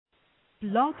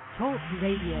Blog Talk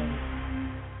Radio.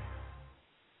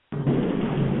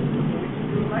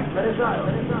 Let us out.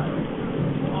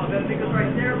 Oh, that nigga right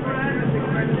there, Brad? That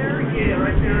nigga right there? Yeah,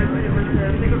 right there.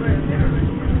 That nigga right there.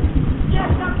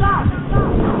 Yes, I'm back.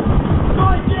 Go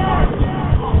again.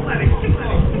 Oh, let it.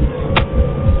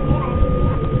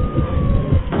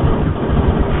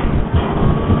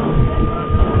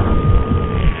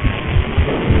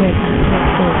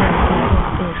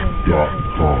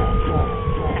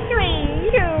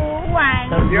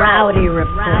 The Rowdy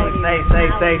Report.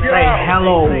 Say,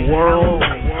 hello world.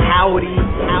 Howdy.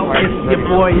 It's your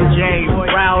boy Jay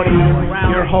Rowdy,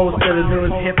 your host of the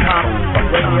newest hip hop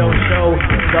radio show,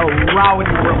 The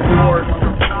Rowdy Report.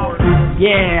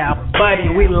 Yeah, buddy,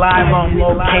 we live on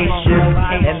location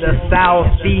in the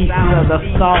southeast of the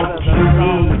Salty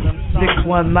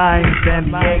 619 San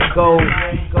Diego.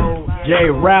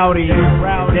 Jay Rowdy,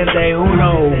 Dende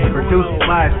Uno, produced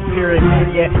by Spirit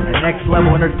Media and Next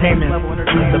Level Entertainment.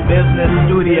 The Business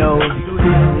Studios.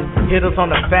 Hit us on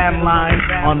the fan line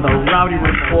on the Rowdy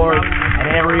Report at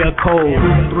area code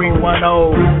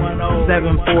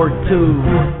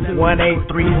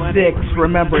 310-742-1836.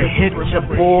 Remember, hit your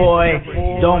boy.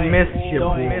 Don't miss your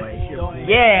boy.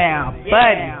 Yeah,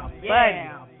 buddy.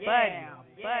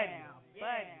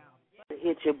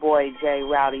 Hit your boy Jay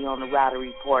Rowdy on the Rowdy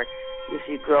Report. It's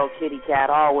your girl Kitty Cat,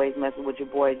 always messing with your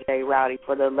boy Jay Rowdy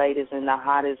for the latest and the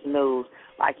hottest news.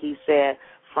 Like he said,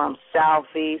 from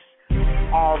Southeast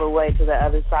all the way to the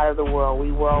other side of the world.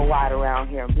 We worldwide around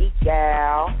here. Meet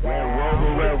Gal.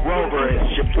 Red Rover,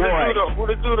 it's your boy. What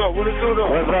it do though?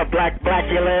 What's up, Black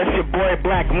Blackula? It's your boy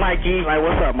Black Mikey. Like,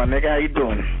 what's up, my nigga? How you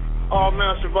doing? Oh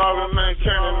man, surviving,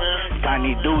 maintaining, man.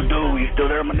 Tiny Doo, you still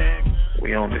there, my nigga?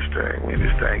 We on this thing.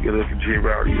 Good looking Jay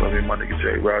Rowdy. You know what I mean? My nigga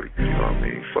Jay Rowdy. You know what I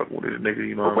mean? Fucking with this nigga,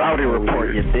 you know what I mean? Rowdy Report,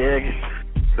 you dig?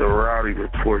 The Rowdy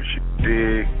Report, you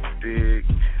dig.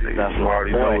 That's you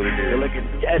already know what it is. You're looking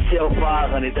SL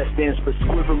 500. That stands for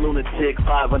Squiver Lunatic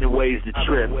 500 Ways to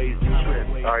Trip.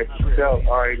 Alright, so,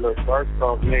 look, first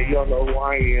off, man, you don't know who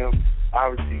I am.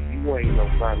 Obviously, you ain't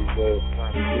nobody, but,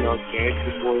 you know, can't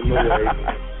your boy Lil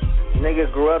Nigga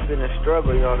grew up in the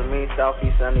struggle, you know what I mean?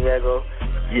 Southeast San Diego.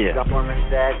 Yeah. Government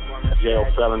stack. jail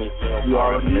felony. You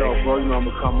already know, bro. You know I'm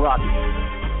gonna come rock.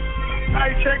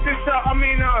 Hey, check this out.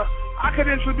 I could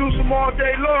introduce them all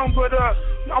day long, but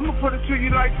I'm gonna put it to you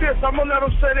like this. I'm gonna let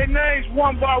them say their names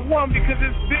one by one because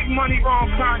it's big money wrong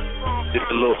kind. Just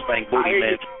a little spank booty,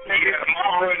 man. Yeah,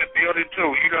 I'm in the building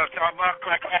too. You know what I'm talking about?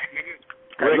 Clack, nigga.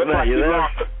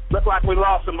 Look like we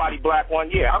lost somebody, Black One.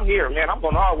 Yeah, I'm here, man. I'm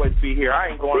going to always be here. I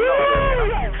ain't going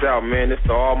nowhere. Peace out, man. This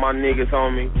to all my niggas,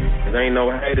 homie. There ain't no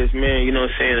haters, man. You know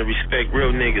what I'm saying? And respect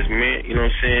real niggas, man. You know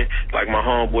what I'm saying? Like my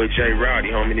homeboy Jay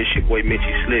Rowdy, homie. This your boy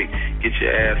Mitchie Slick. Get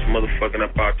your ass motherfucking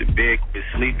up out the bed. Quit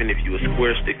sleeping. If you a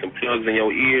square, stick some plugs in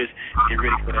your ears. Get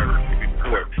ready for that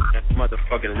report. That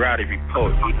motherfucking Rowdy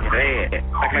Report. Man.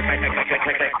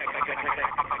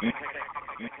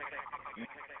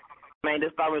 Man,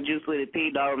 this Power Juice with a P,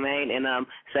 dog, man, and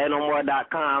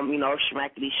SayNoMore.com, you know,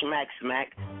 schmackety smack.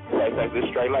 Like this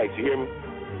straight lights, you hear me?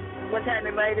 What's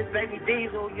happening, man? This Baby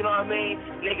Diesel, you know what I mean?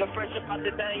 Nigga, fresh up out the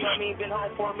thing, you know what I mean? Been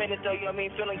home for a minute, though, you know what I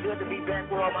mean? Feeling good to be back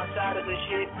with on my side of this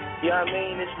shit. You know what I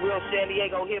mean? This real San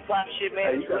Diego hip-hop shit,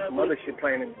 man. Hey, you got some other shit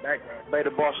playing in the background.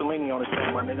 Beta Barcelini on the thing,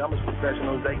 my nigga. I'm as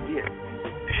professional as they get.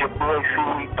 It's your boy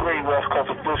CD3, West Coast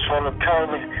Official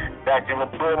Entertainment. Back in the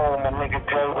building with my nigga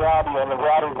Jay Rowdy on the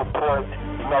Rowdy Report.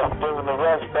 You know, bringing the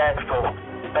rest back, so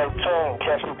stay tuned.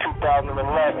 Catch me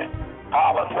 2011.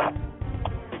 Holla.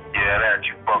 Yeah, that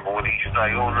you fucking with East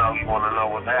Side Uno. You want to know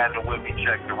what's happening with me?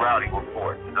 Check the Rowdy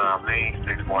Report. You know what I mean?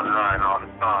 619 all the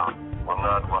time. One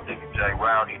love to my nigga Jay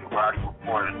Rowdy. The Rowdy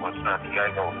Report is what San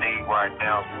Diego need right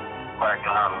now. Back in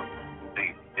Holland.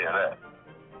 Yeah, that.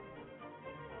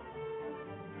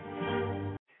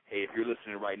 Hey, if you're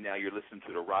listening right now, you're listening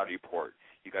to the Rowdy Report.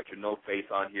 You got your no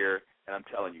face on here, and I'm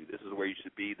telling you, this is where you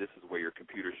should be. This is where your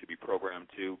computer should be programmed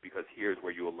to, because here's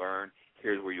where you'll learn.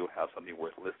 Here's where you'll have something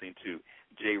worth listening to.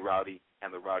 Jay Rowdy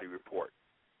and the Rowdy Report.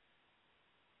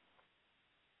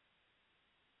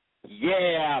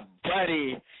 Yeah,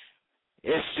 buddy.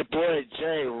 It's your boy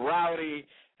Jay Rowdy,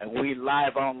 and we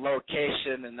live on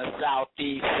location in the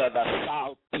southeast of the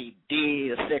Salty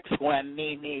D, the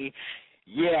 619.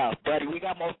 Yeah, buddy, we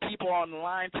got more people on the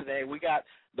line today. We got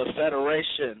the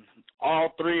Federation,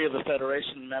 all three of the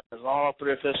Federation members, all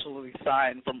three officially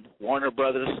signed from Warner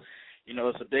Brothers. You know,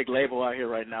 it's a big label out here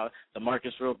right now. The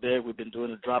market's real big. We've been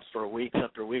doing the drops for weeks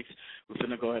after weeks. We're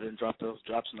going to go ahead and drop those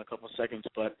drops in a couple of seconds.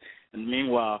 But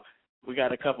meanwhile, we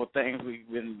got a couple of things we've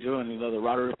been doing. You know, the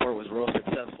Rowdy Report was real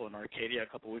successful in Arcadia a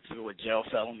couple of weeks ago with Jail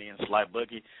Felony and Sly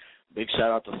Boogie. Big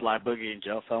shout out to Sly Boogie and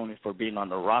Joe Felony for being on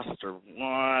the roster.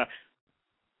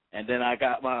 And then I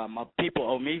got my people,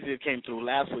 Omizia came through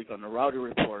last week on the Rowdy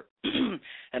Report.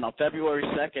 And on February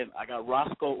 2nd, I got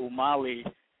Roscoe Umali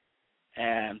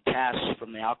and Tash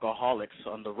from the Alcoholics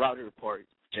on the Rowdy Report.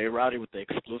 Jay Rowdy with the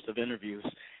exclusive interviews.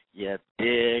 Yeah,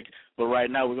 dig. But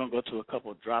right now we're going to go to a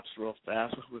couple of drops real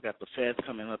fast. We got the feds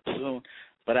coming up soon.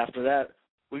 But after that,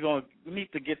 we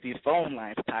need to get these phone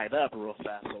lines tied up real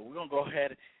fast. So we're going to go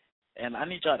ahead, and I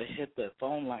need y'all to hit the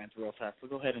phone lines real fast.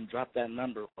 We'll go ahead and drop that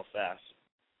number real fast.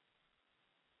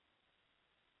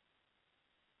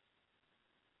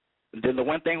 And then the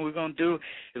one thing we're going to do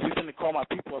is we're going to call my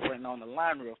people up right now on the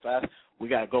line real fast. We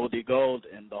got Goldie Gold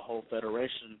and the whole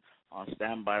Federation on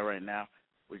standby right now.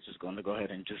 We're just going to go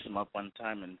ahead and juice them up one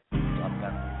time and drop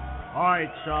that. All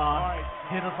right, y'all.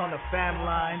 Hit us on the fan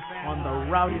line on the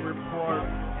Rowdy Report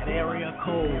at area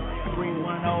code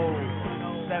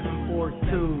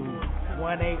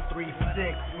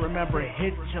 310-742-1836. Remember,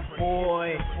 hit your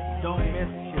boy. Don't miss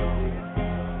you.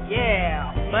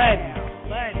 Yeah, buddy.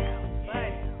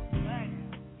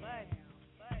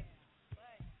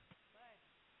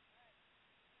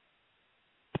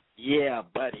 Yeah,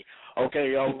 buddy.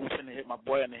 Okay, yo, we're going to hit my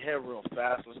boy in the head real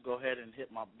fast. Let's go ahead and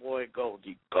hit my boy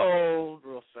Goldie Gold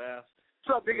real fast.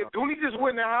 What's up, nigga? Dooney just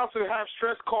went in the house and have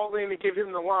Stress call in and give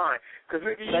him the line. Because,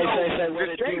 nigga, say, what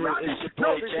it do is your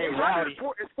boy Jay Rowdy.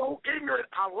 It's so ignorant.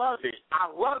 I love it. I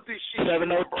love this shit.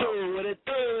 702, what it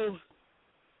do?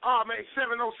 Oh, man,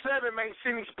 707, man,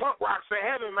 send these punk rocks to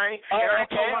heaven, man.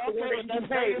 Okay, that's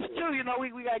true. You know, we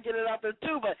got to get it out there,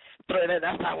 too, but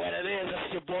that's not what it is.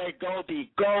 That's your boy Goldie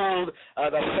Gold,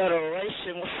 the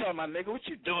Federation. What's up, my nigga? What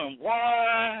you doing?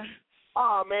 What?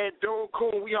 Oh, man, doing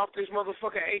cool. We off this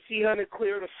motherfucking 1800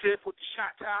 clear the fifth with the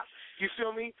shot top. You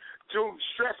feel me? Dude,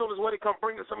 Stress on his way to come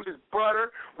bring us some of this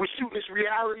butter. We're shooting this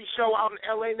reality show out in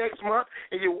L.A. next month,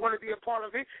 and you want to be a part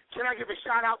of it. Can I give a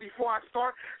shout-out before I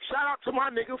start? Shout-out to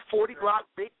my nigga, 40 Glock,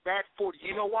 Big Bad 40.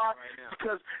 You know why?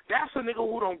 Because that's a nigga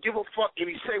who don't give a fuck if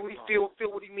he say what he feel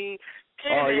what he mean.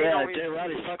 Oh, yeah, Jay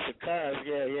Rowdy fucks the cuz.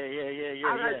 Yeah.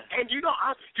 And you know,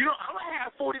 I'm gonna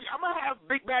have 40. I'm gonna have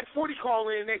Big Bad 40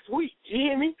 call in next week. You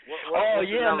hear me?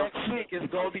 Next week is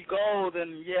Goldie Gold,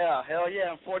 and hell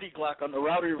yeah, and 40 Glock on the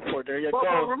Rowdy Report. There you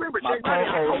go. Remember, my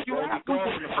co-host, I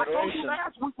told you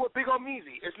last week with Big O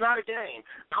Meezy. It's not a game.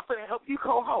 I'm gonna help you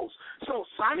co-host. So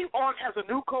signing on as a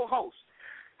new co-host.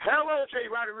 Hello, Jay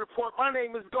Rowdy Report. My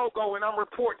name is Go-Go, and I'm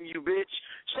reporting you, bitch.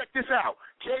 Check this out.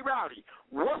 Jay Rowdy,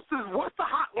 what's the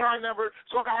hotline number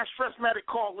so I can have Stressmatic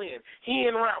call in? He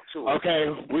en route to it. Okay,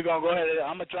 we're going to go ahead.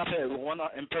 I'm going to drop it one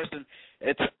in person.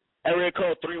 It's area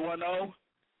code 310.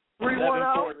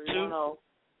 310?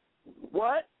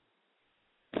 What?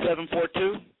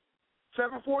 742.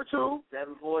 742?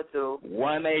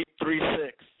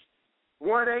 1836.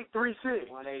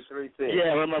 1836. 1836.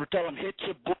 Yeah, remember, tell him, hit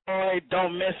your boy,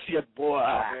 don't miss your boy.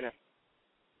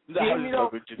 Jay Rowdy,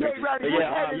 we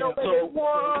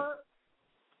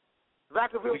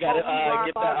got to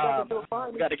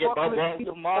get Bubba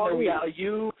tomorrow. We got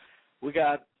you. We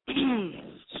got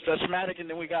Stressmatic, and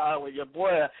then we got your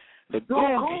boy. The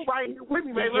cool right here with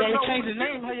me, man. Yeah, he changed his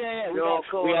name. Yeah. We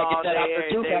gotta get that out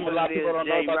there too. A lot of people don't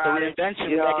know about the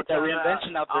reinvention. We gotta get that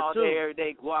reinvention out there too. All day, every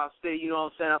day, go out there. You know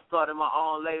what I'm saying? I started my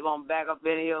own label. I'm back up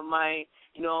in here, man.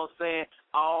 You know what I'm saying?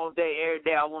 All day, every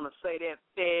day. I want to say that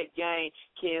Fed gang,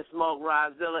 Ken Smoke,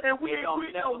 Rozilla. And we ain't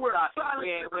went nowhere. We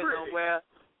ain't went nowhere.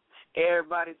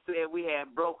 Everybody said we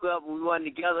had broke up. We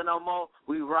wasn't together no more.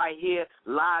 We right here,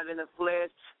 live in the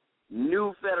flesh.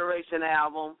 New Federation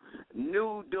album,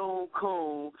 new Doom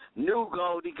Coon, new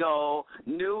Goldie Gold,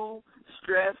 new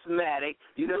Stressmatic.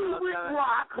 You know new what I'm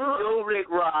saying? New Rick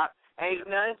Rock. Ain't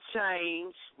nothing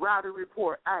changed. Rowdy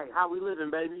Report. Hey, how we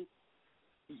living, baby?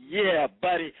 Yeah,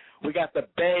 buddy. We got the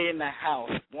Bay in the house.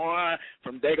 Boy,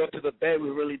 from Dago to the Bay,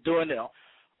 we're really doing it.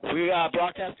 We are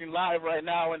broadcasting live right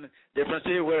now in different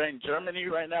cities. We're in Germany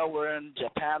right now. We're in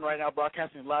Japan right now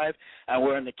broadcasting live. And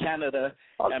we're in Canada.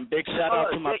 And big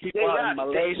shout-out to my people out in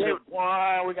Malaysia.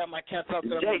 Wow, we got my cats out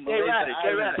there in Malaysia.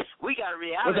 Jay Rowdy, we got a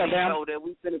reality show that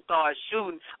we finna start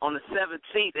shooting on the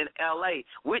 17th in L.A.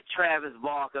 with Travis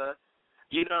Barker.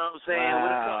 You know what I'm saying?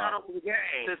 Wow.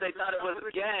 Since they thought it was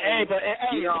a game. Hey, but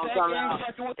you know what I'm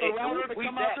talking about? We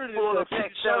back full of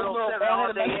tech shows on 7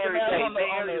 all day, every day.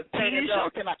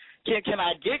 Can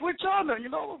I gig with y'all?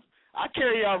 You know, I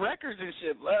carry y'all records and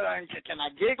shit. Can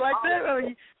I gig like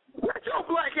that? Get your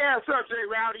black ass up, Jay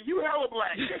Rowdy. You hella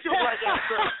black. Get your black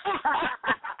ass up.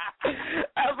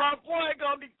 As my boy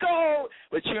gonna be cold,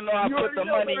 but you know I put the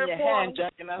money in your hand,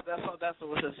 Jack, and that's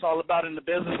what it's all about in the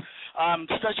business.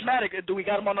 Stressmatic, do we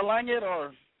got him on the line yet,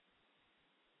 or?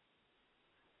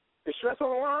 Stress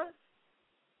on the line?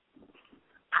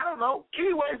 I don't know.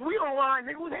 Anyways, we online,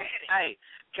 nigga. What's happening? Hey,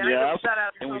 can I give a shout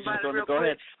out to And we somebody just gonna real go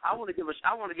quick? ahead. I want to give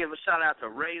a shout out to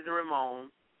Razor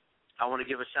Ramon. I want to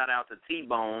give a shout out to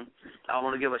T-Bone. I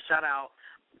want to give a shout out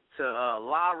to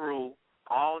La Rue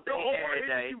all day, every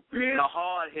day. The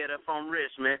hard hitter from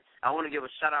Richmond. I want to give a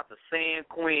shout out to San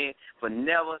Quinn for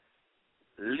never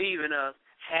leaving us,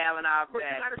 having our But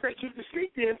back. you gotta say keep the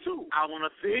street then too. I want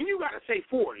to Then you gotta say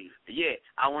 40. Yeah,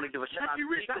 I want to give a shout out to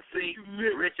Rich, I see Secrecy,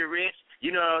 you, Rich. Richard Rich.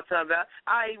 You know what I'm talking about?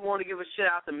 I even want to give a shout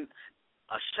out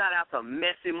to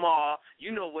Messy Mar.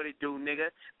 You know what it do, nigga.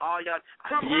 All y'all.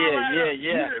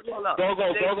 Yeah. Hold up.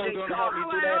 Gogo's gonna help me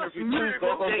do that interview too.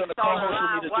 Gogo's gonna co-host with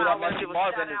me to do that Messy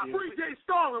Marv interview. Free J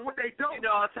Starlin, what they do. You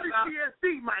know what I'm Free talking about?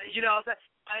 PSD, man. You know what I'm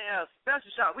saying?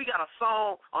 Special shout. We got a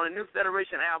song on the New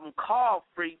Federation album called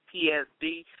Free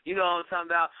PSD. You know what I'm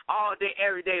talking about? All day,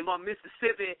 every day. My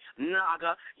Mississippi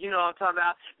Naga. You know what I'm talking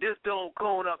about? This dude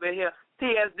going up in here.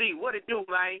 PSD, what it do,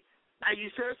 man? Hey, you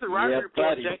said it's a Rowdy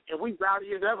Report, buddy. Jake, and we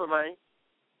rowdy as ever, man.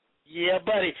 Yeah,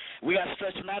 buddy. We got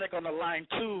Stretch Matic on the line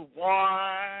too.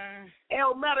 Boy.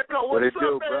 El Medico, What what's it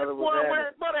do, up, brother? What's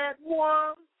happening? But at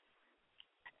one.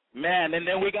 Man, and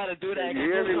then we got to do that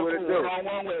You hear me? What it do?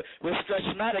 one-on-one with Stretch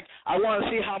Matic. I want to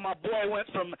see how my boy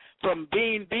went from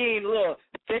being a little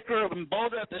thicker and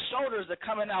bolder at the shoulders to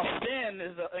coming out thin.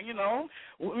 He came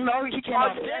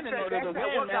out thin in order to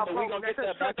win, man. But we're going to get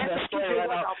that back to that story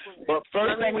right now. But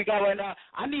first thing we got right now,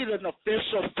 I need an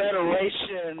official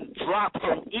federation drop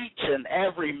from each and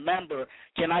every member.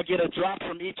 Can I get a drop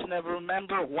from each and every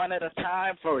member, one at a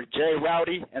time, for Jay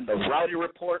Rowdy and the Rowdy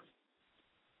Report?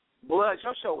 Blood,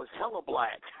 your show is hella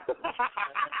black.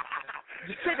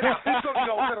 Check it out. This is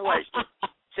no Federation.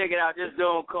 Check it out. Just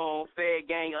doing cool. Fed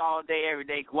gang all day, every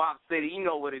day. Guap City. You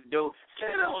know what it do.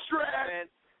 Check it out, Stress. Man.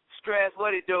 Stress,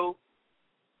 what it do?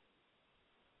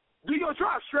 Do your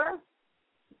drop, Stress.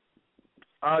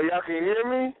 Y'all can hear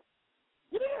me?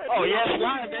 Yeah. Oh, yes,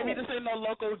 live, baby. This ain't no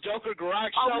local Joker garage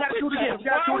show. we gotta do it again.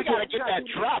 We gotta get that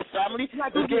drop, family.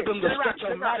 Let's give them the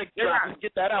Stretch-O-Matic drop. Let's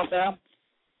get that out, fam.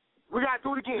 We got to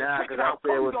do it again. Nah, Check it because I out.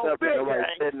 said what's up, and nobody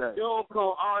said nothing. Doing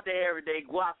cool all day, every day.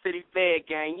 Guap City Fed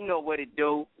gang. You know what it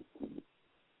do.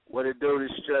 What it do,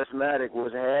 this Stressmatic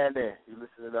was happening. You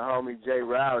listen to the homie Jay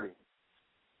Rowdy.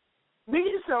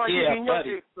 Nigga, you sound like Yeah, you getting your buddy.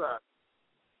 dick sucked.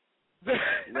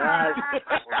 Nah,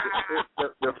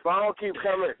 the phone keep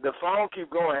coming. The phone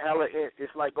keep going hella in.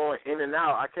 It's like going in and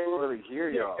out. I can't really hear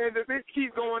y'all. And the bitch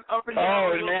keeps going up and Oh,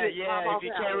 down. man, yeah. If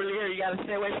you can't really hear, you got to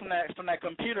stay away from that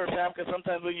computer, fam, because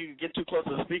sometimes when you get too close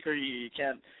to the speaker, you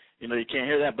can't. You can't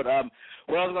hear that. But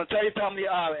what I was going to tell you, family,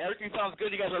 everything sounds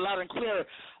good. You guys are loud and clear.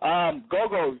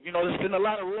 Gogo, there's been a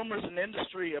lot of rumors in the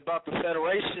industry about the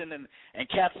Federation and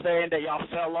cats saying that y'all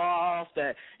fell off,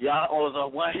 that y'all was a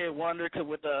one-hit wonder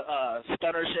with the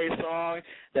Stunner Shade song,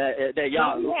 that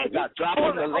y'all got dropped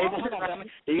from the label. Hold on, family.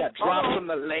 You got dropped from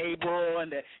the label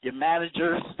and that your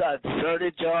managers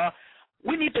deserted y'all.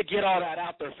 We need to get all that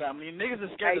out there, family. Niggas are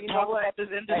scared to talk about this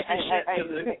industry shit because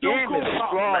the game is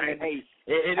strong and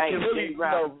it can really,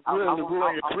 really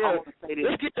ruin your career.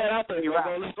 Let's get that out there,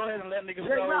 bro. Let's go ahead and let niggas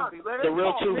know the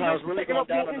real truth, how it's really going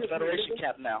down on the Federation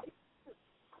cap now.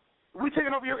 We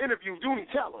taking over your interview. Dooney,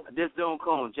 tell them. This doing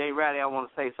cool. Jay Rowdy, I want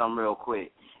to say something real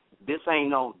quick. This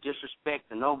ain't no disrespect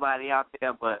to nobody out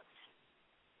there, but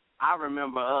I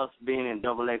remember us being in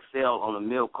XXL on a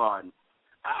milk carton.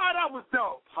 Oh, that was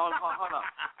dope. Hold on.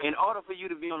 In order for you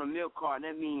to be on a milk carton,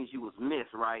 that means you was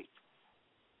missed, right?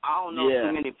 I don't know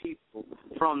too many people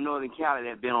from Northern Cali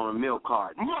that been on a milk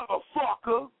carton.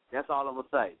 Motherfucker. That's all I'm going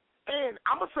to say. And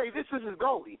I'm going to say this is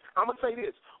Goldie. I'm going to say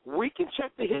this. We can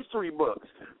check the history books.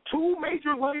 2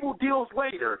 major label deals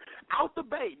later, out the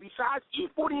bay, besides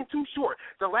E40 and Too Short,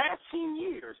 the last 10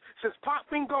 years since Pop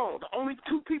been gone, the only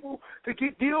 2 people to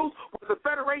get deals was the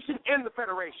Federation and the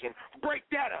Federation. Break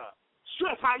that up.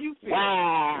 Stress, how you feel?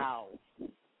 Wow.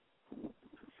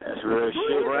 That's real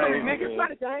shit, right?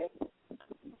 Nigga,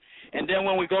 and then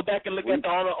when we go back and look at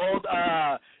all the old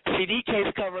CD case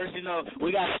covers,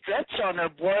 we got Stretch on there,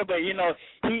 boy, but,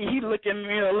 he looking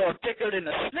a little thicker than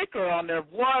a Snicker on there,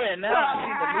 boy, and now I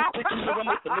see the new pictures of him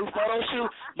with the new photo shoot.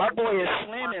 My boy is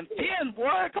slim and thin,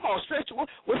 boy. Come on, Stretch.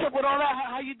 What's up with all that?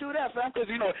 How you do that, fam? Because,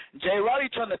 Jay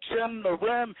Rowdy trying to trim the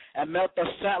rim and melt the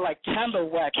fat like candle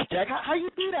wax, Jack. How you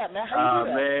do that, man? How you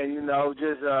do that? Man,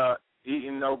 just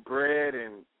eating no bread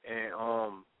and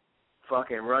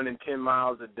fucking running 10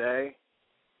 miles a day.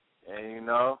 And,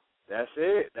 That's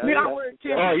it. I mean, I wear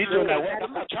Oh, you doing that work?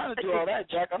 I'm not trying to do all that,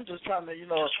 Jack. I'm just trying to,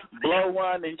 blow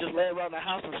one and just lay around the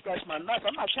house and scratch my nuts.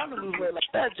 I'm not trying to lose weight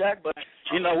like that, Jack. But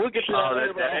we'll get to that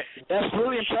later. That's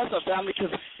really impressive, family,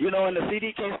 because in the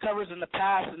CD case covers in the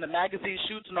past and the magazine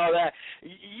shoots and all that,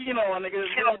 nigga,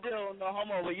 real deal, no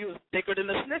homo, but you was thicker than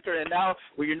a Snicker, and now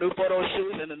with your new photo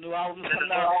shoots and the new albums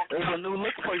coming out, there's a new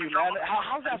look for you, man.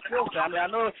 How's that feel, family? I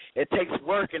know it takes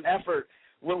work and effort.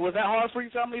 Was that hard for you,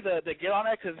 family, to get on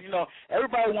that? Because,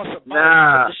 everybody wants to buy it,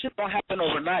 but the shit don't happen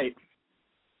overnight.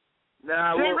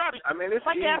 Nah, well, I mean, it's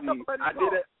easy. I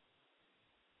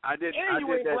did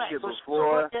that shit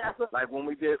before. Like when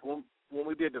we did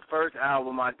the first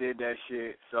album, I did that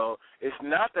shit. So it's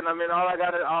nothing. I mean, all I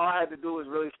had to do was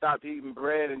really stop eating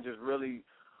bread and just really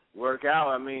work out.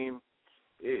 I mean,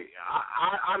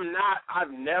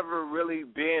 I've never really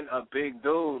been a big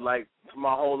dude. Like,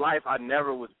 my whole life, I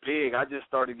never was big. I just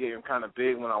started getting kind of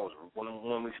big when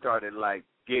we started, like,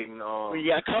 getting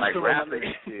like rapping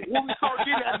and shit. When we started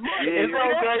getting that money. It's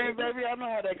okay, baby. I know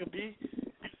how that could be.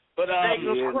 But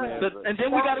and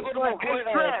then we got to go to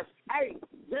Stress. Hey,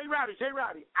 J.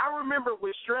 Rowdy. I remember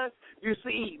with Stress, you used to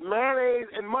eat mayonnaise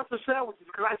and mustard sandwiches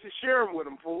because I used to share them with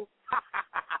him, fool.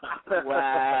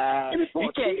 Wow. You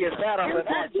can't get fat off of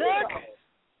that, Jack.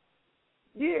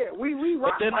 Yeah, we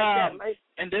rock like that, man.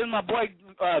 And then my boy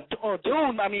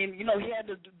Doom, I mean, he had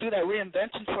to do that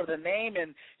reinvention for the name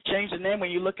and change the name.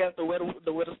 When you look at the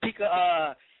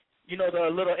Widospika, the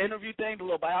little interview thing, the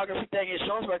little biography thing, it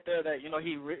shows right there that,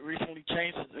 he recently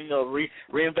changed,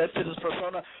 reinvented his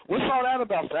persona. What's all that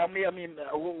about, family? I mean,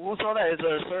 what's all that? Is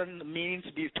there a certain meanings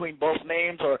between both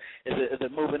names, or is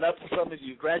it moving up from something? Do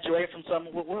you graduate from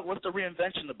something? What's the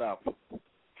reinvention about?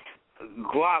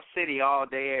 Guap City all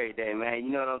day, every day, man.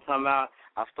 You know what I'm talking about?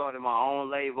 I started my own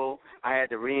label. I had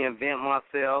to reinvent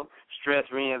myself. Stress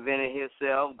reinvented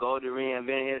himself. Goldie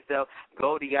reinvented himself.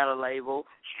 Goldie got a label.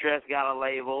 Stress got a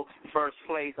label. First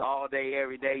place all day,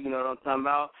 every day. You know what I'm talking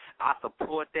about? I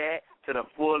support that to the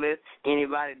fullest.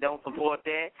 Anybody that don't support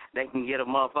that, they can get a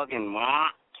motherfucking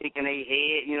kicking their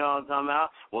head. You know what I'm talking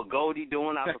about? What Goldie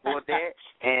doing, I support that.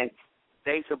 And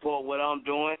they support what I'm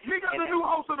doing. We got the new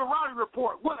host of the Rowdy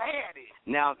Report. What had it?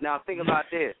 Now think about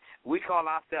this. We call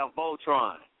ourselves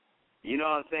Voltron. You know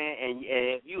what I'm saying? And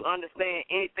if you understand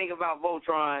anything about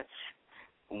Voltron,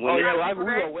 we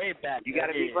go way back. You got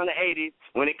to be from the 80s.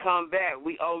 When it come back,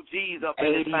 we OGs up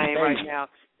in this thing right now.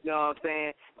 You know what I'm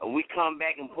saying? We come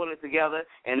back and pull it together,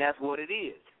 and that's what it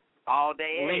is. All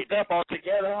day, linked up all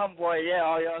together, boy. Yeah,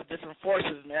 all y'all different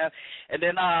forces, man. And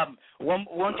then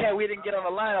one cat we didn't get on the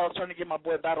line. I was trying to get my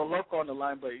boy Battle Loco on the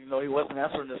line, but he wasn't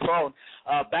answering his phone.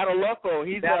 Battle Loco,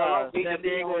 he's San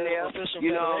Diego official.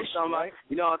 You know what I'm talking about?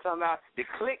 You know what I'm talking about? The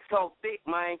click's so thick,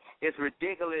 man. It's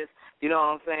ridiculous. You know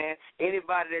what I'm saying?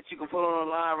 Anybody that you can put on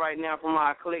the line right now from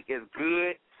our clique is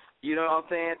good. You know what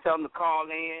I'm saying? Tell them to call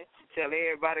in. Tell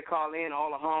everybody to call in,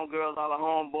 all the homegirls, all the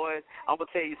homeboys. I'm going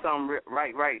to tell you something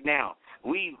right now.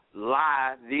 We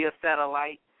live via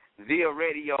satellite, via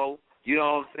radio, you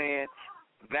know what I'm saying?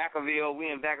 Vacaville, we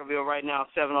in Vacaville right now,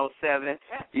 707.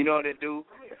 You know what to do.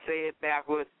 Say it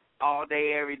backwards all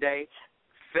day, every day.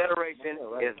 Federation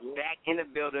is back in the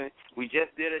building. We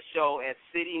just did a show at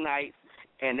City Nights,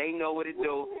 and they know what to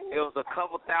do. It was a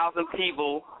couple thousand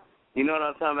people, you know what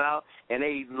I'm talking about, and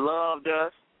they loved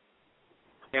us.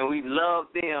 And we love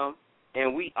them,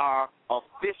 and we are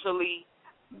officially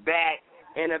back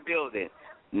in the building.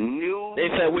 They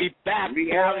said we back,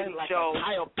 reality like show. A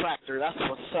chiropractor. That's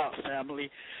what's up,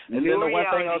 family. And new then the one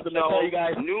thing I was going to tell you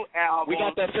guys, new album, we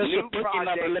got the official booking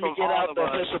number. Let me get out the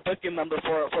us. official booking number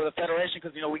for the Federation,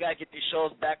 because, we got to get these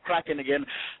shows back cracking again.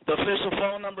 The official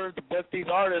phone number to book these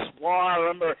artists,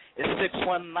 remember, is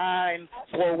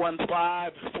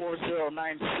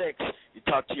 619-415-4096. You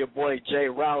talk to your boy,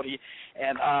 J. Rowdy.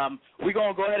 And we're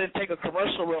going to go ahead and take a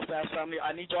commercial real fast, family.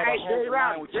 I need y'all to hold the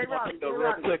line. We just want to take a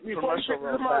real quick commercial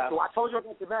real fast. I told you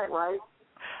about the back, right?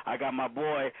 I got my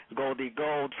boy, Goldie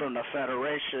Gold from the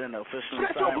Federation, officially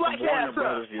signed from Warner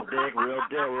Brothers. You dig? Real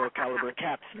deal, real caliber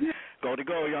caps. Goldie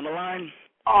Gold, you on the line?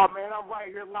 Oh, man, I'm right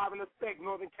here live in effect,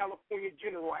 Northern California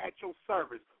General, at your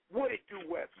service. What it do,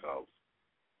 West Coast?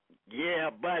 Yeah,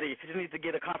 buddy. Just need to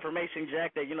get a confirmation,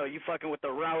 Jack, that, you fucking with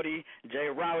the Rowdy, J.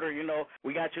 Router,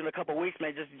 we got you in a couple weeks,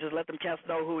 man. Just let them cats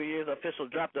know who he is.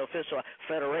 Drop the official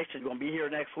Federation. Going to be here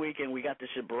next week, and we got this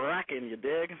shit rocking, you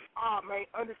dig? Oh, man,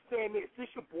 understand this. This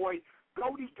your boy,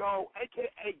 Goldie Go,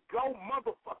 a.k.a. Go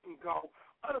Motherfucking Go,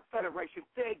 of the Federation,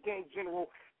 Fed Gang General.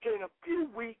 And in a few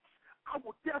weeks, I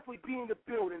will definitely be in the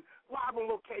building, live on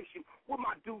location, with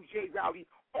my dude, J. Rowdy,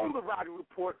 on the Rowdy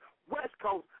Report, West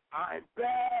Coast. I'm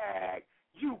back.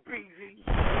 You busy.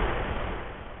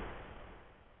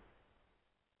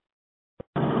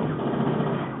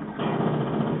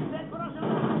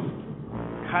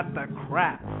 got the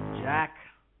crap, Jack?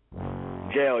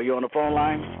 Jail, you on the phone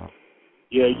line?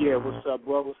 Yeah. What's up,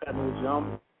 bro? What's happening,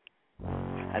 John?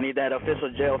 I need that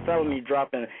official jail felony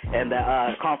dropping and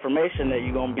that confirmation that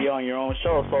you're going to be on your own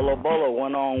show, Solo Bolo,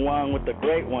 one-on-one with the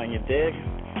great one, you dig?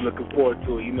 Looking forward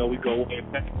to it. We go way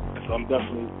back, so I'm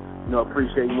definitely,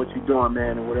 appreciating what you're doing,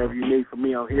 man, and whatever you need from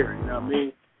me, I'm here, you know what I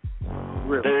mean?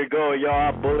 Really. There you go,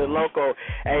 y'all, Bullet Loco.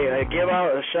 Hey, give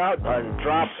out a shout,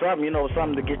 drop something,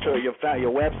 something to get your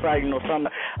website,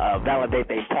 something to validate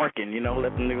they parking,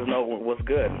 let the niggas know what's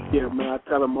good. Yeah, man, I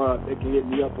tell them they can hit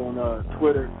me up on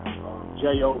Twitter,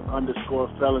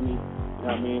 JO_felony, you know what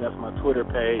I mean? That's my Twitter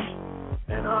page.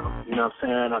 And, you know what I'm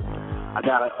saying? I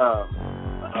got to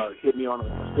hit me on,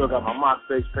 I still got my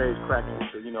MySpace page cracking,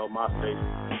 so,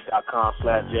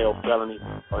 MySpace.com/JO_felony,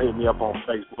 or hit me up on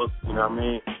Facebook, you know what I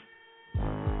mean?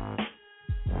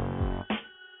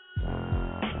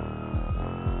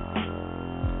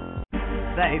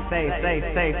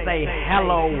 Say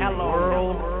hello,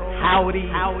 world. Howdy,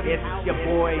 it's your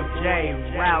boy Jay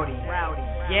Rowdy.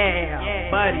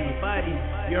 Yeah, buddy.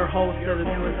 Your host of the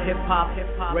newest hip-hop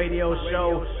radio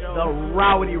show, The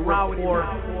Rowdy Report.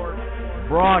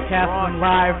 Broadcasting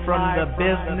live from the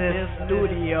business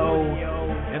studio.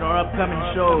 In our upcoming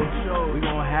shows, we're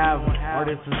going to have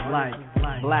artists like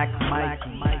Black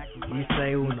Mikey,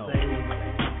 Issei Uno,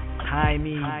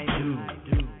 Tiny Dude,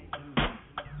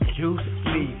 Juice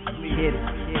Sleep, Kitty.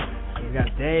 We got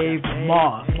Dave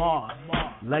Moss,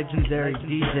 legendary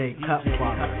DJ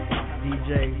Cutfather,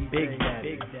 DJ Big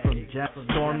Daddy from Jack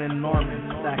Storm and Norman,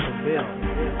 Stackville,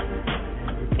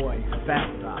 and your boy Fat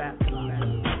Dot,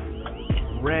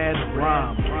 Red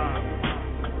Rum,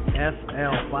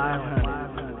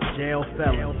 SL500, Jail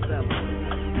Fellow,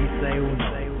 Issei Uno,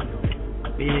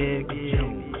 Big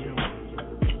Junior,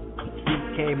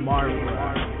 CK Marvel.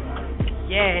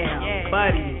 Yeah,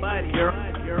 buddy.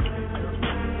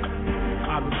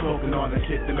 I've been smoking all that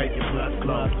shit to make your blood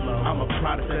flow. I'm a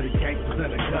product of the gangsters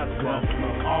and the guts flow.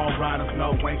 All riders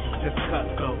know wankers just cut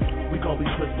so. We gon' be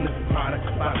pushing this product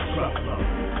by the truckload.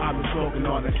 I've been smoking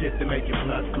all that shit to make your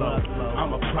blood flow.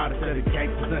 I'm a product of the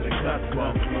gangsters and the guts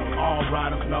flow. All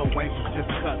riders know wankers just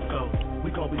cut so.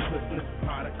 We gon' be pushing this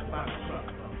product by the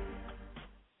truckload.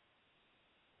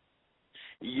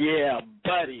 Yeah,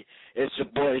 buddy. It's your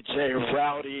boy Jay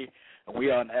Rowdy, and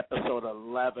we are on episode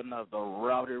 11 of the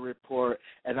Rowdy Report.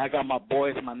 And I got my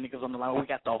boys, my niggas on the line. We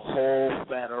got the whole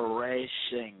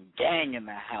Federation gang in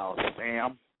the house,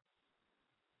 fam.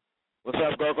 What's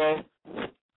up, Go-Go?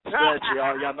 Stretch,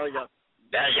 y'all know y'all.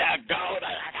 There you go.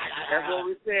 That's what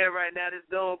we saying right now. This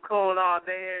doing cold all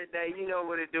day, every day. You know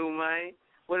what it do, man.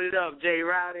 What it up, Jay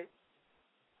Rowdy?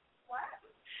 What?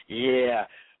 Yeah.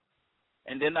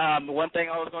 And then one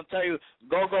thing I was going to tell you,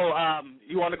 Go-Go,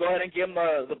 you want to go ahead and give them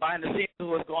the behind the scenes of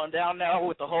what's going down now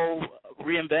with the whole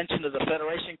reinvention of the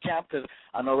Federation camp? Because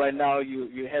I know right now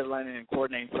you're headlining and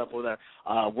coordinating stuff over there.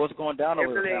 What's going down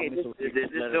over there? This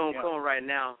doing cool right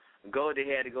now. Goldie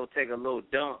had to go take a little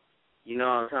dump. You know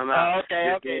what I'm talking about?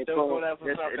 Okay. Don't go that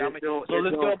for family. So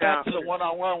let's go back to the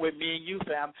one-on-one with me and you,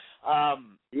 fam.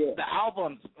 The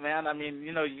albums, man, I mean,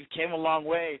 you came a long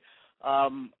way.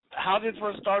 How did it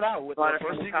first start out with the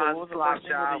first single? What was the first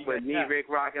single with me, Rick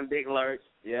Rock, and Big Lurch?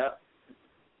 Yeah.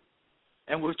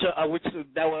 And which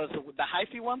that was the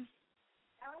hyphy one?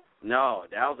 No,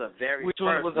 that was a very which first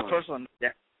one was the first one?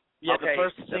 Okay, the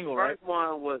first single, right? The first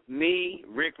one was me,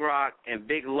 Rick Rock, and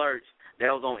Big Lurch.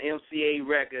 That was on MCA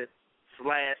Records /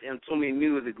 Mtoomey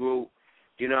Music Group.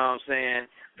 You know what I'm saying?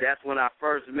 That's when I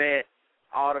first met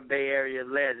all the Bay Area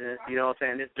legends. You know what I'm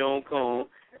saying? This Doom Coon.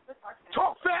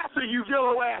 Talk faster, you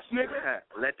yellow ass nigga.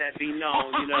 Let that be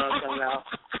known, you know what I'm talking about?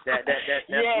 That's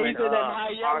yeah, when he said that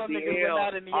high yellow nigga went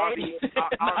out in the 80s.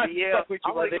 RBL, I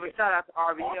want to give a shout out to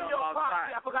RBL all the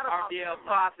time. RBL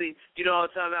Posse, you know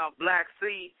what I'm talking about? Black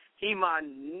Sea, he my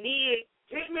nigga.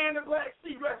 Hitman the Black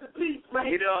Sea, rest in peace,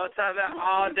 man. You know what I'm talking about?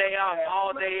 All day out,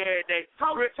 all day, every day.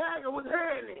 Tagger was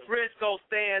hearing it. Frisco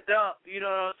stand up, you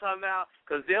know what I'm talking about?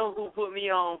 Because them who put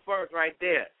me on first right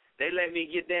there. They let me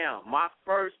get down. My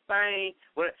first thing,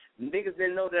 niggas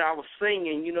didn't know that I was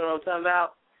singing, you know what I'm talking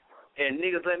about? And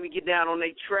niggas let me get down on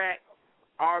their track.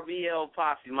 RBL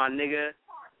Posse, my nigga.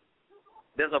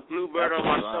 There's a bluebird on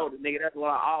my shoulder, nigga. That's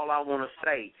all I want to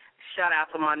say. Shout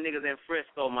out to my niggas in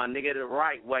Frisco, my nigga, the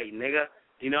right way, nigga.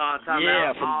 You know what I'm talking about?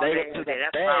 Yeah, from day to day.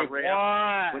 That's my real.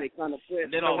 When it comes to Frisco,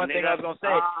 and then the one thing I was going to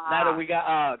say, now that we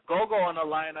got Go-Go on the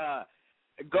line,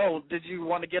 Go, did you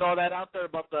want to get all that out there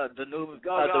about the new the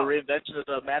reinvention of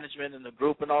the management and the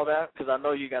group and all that? Because I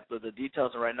know you got the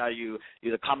details, and right now you're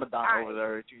the commandant over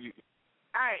there.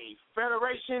 Hey,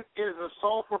 Federation is a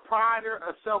sole proprietor,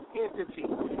 a self-entity.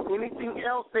 Anything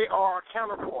else, they are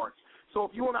counterparts. So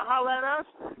if you want to holler at us,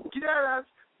 get at us.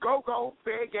 Go,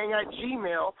 FedGang at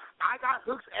Gmail. I got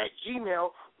hooks at Gmail.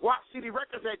 Watch City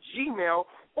Records at Gmail.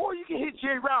 Or you can hit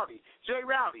J Rowdy. J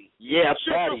Rowdy. Yeah,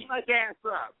 shut buddy. your black ass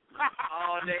up.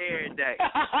 All day, every day.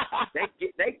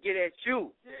 They get at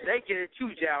you. They get at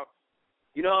you, Joe.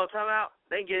 You know what I'm talking about?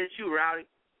 They get at you, Rowdy.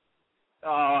 Oh,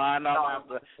 I know. I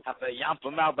have to yamp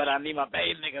him out, but I need my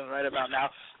baby niggas right about now.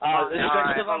 Is all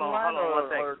right, still on the line,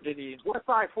 hold on or did he? What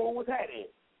side fool was that in?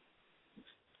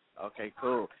 Okay,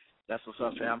 cool. That's what's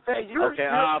up, fam. Hey,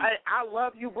 I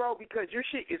love you, bro, because your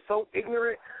shit is so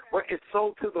ignorant, but it's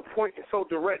so to the point and so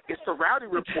direct. It's the Rowdy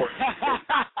Report.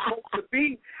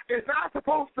 It's not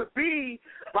supposed to be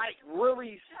like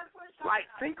really like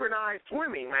synchronized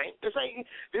swimming, man. This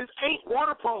ain't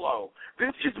water polo.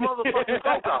 This is motherfucking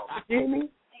go-go. You hear me?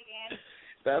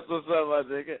 That's what's up, my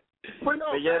nigga. But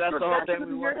no, yeah, that's the whole thing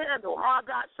we want. Handle. How I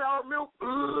got sour milk.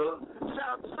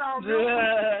 Shout out to sour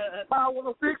milk.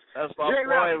 516. That's my J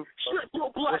Rowdy. boy. Shut your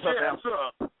black ass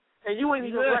up. And you ain't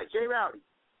even black, J Rowdy.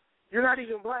 You're not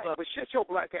even black, but shut your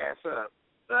black ass up.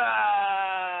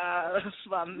 That's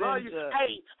my ninja.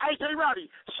 Hey, J Rowdy.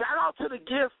 Shout out to the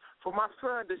gift for my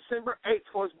son December 8th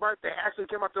for his birthday. Actually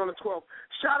came out there on the 12th.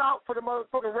 Shout out for the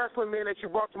motherfucking wrestling man that you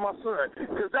brought to my son,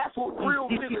 because that's what real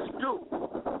niggas do.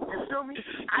 You feel me?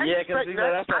 Yeah, because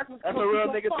that's a real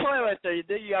nigga toy right there. You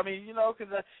dig? I mean,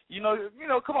 because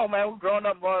come on, man. We're growing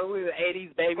up, boy. We were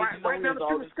 80s babies. Right, we down was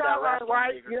all the this skyline,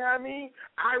 right? You know what I mean?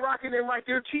 I rocking them right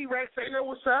there. T-Rex, they know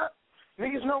what's up.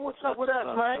 Niggas know what's up with us,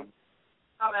 man.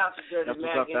 Shout out to Dirty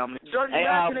Mac. Dirty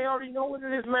Mac, they already know what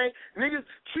it is, man. Niggas,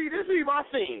 see, this be my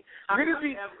thing. Niggas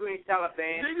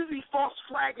be false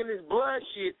flagging this blood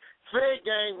shit. Fed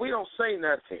gang, we don't say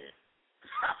nothing.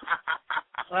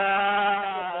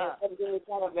 Yeah.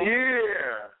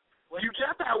 You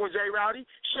got that one, J Rowdy.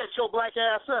 Shut your black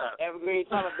ass up. Evergreen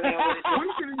Taliban. we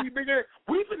finna be bigger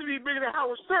than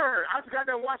Howard Stern. I just got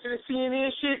done watching the CNN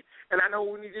shit, and I know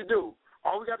what we need to do.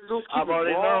 All we got to do is keep I've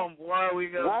already known, boy, we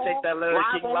going to take that Larry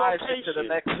King Live shit to the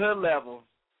next hood level.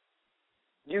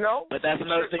 You know? But that's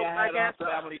another thing I had on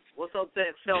family. What's up,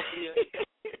 that selfie?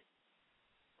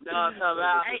 No, I'm talking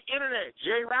about. Hey, Internet,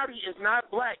 J Rowdy is not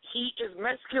black. He is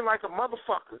Mexican like a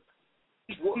motherfucker.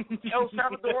 El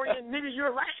Salvadorian nigga, you're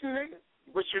a Latin nigga,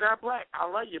 but you're not black. I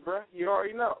love you, bro. You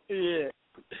already know. Yeah.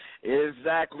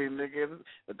 Exactly, nigga.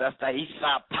 But that's the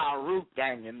Eastside Peru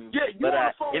gang. Yeah, you but, on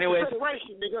the phone anyways, with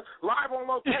Federation, nigga, live on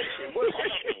location.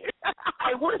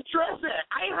 Hey, where's Stress at?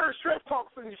 I ain't heard Stress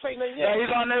talk since you say nothing yet. Yeah,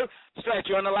 he's on there. Stress,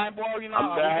 you on the line, boy?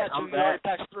 I'm back. I'm back.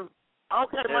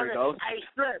 Okay, there man. Hey,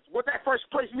 Stress, what that first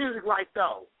place music like,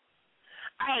 though?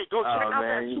 Hey, go check out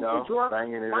that Super Drunk.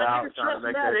 Banging it my out, nigga trying to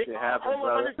make that shit happen, Hold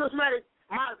on, brother.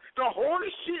 The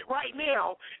hardest shit right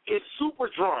now is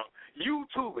Super Drunk.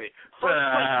 YouTube it. First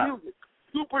place music.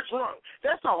 Super Drunk.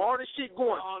 That's the hardest shit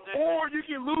going. Or you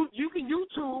can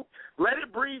YouTube Let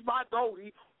It Breathe by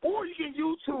Goldie, or you can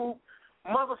YouTube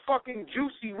motherfucking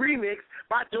Juicy Remix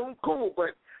by Doom Cool.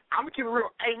 But I'm gonna keep it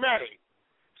real. Hey, Matty.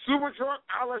 Super Drunk,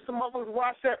 I'll let some motherfuckers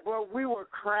watch that, bro. We were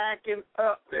cracking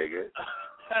up, nigga.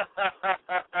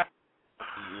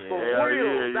 For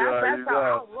real. That's how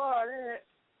I love that.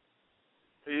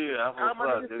 Yeah, I'm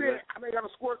up, dude. I may got a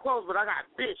square clothes, but I got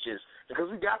bitches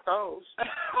because we got those.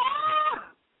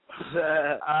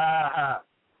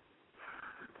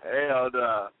 Hell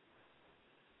no.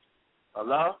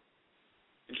 Hello?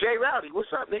 J Rowdy,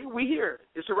 what's up, nigga? We here.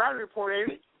 It's a Rowdy Report,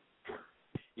 ain't it?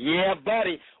 Yeah,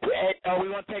 buddy. We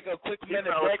want to take a quick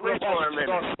minute break. We're going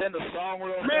to spin the song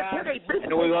real fast, and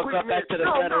then we're going to come back to the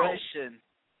Federation.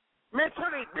 Man,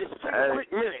 this is a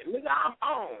quick minute. Nigga, I'm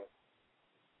on.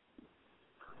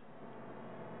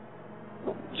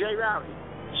 J Rowdy,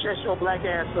 shut your black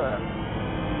ass up.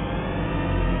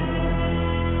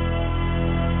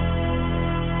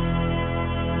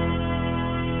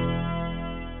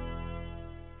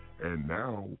 And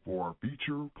now for our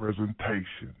feature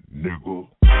presentation, nigga.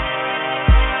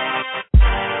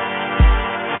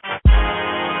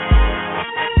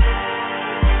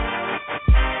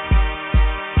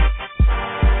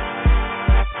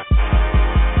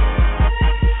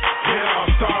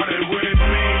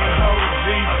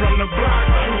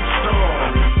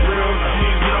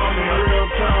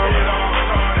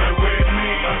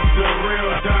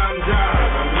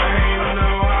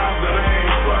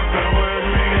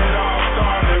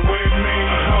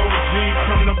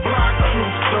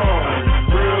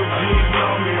 Real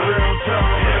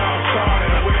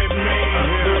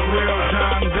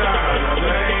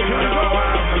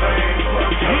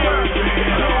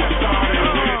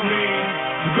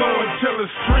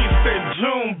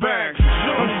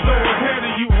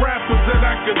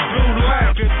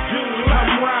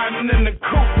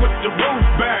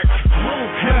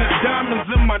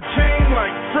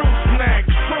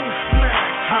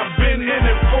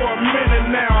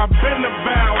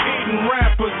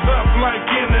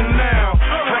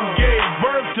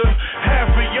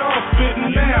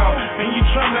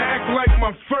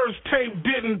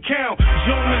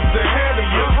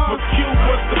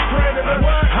was the predator.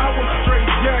 I was straight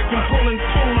jacking, pulling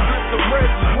tools at the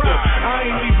register. I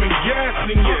ain't even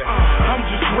gassing yet. I'm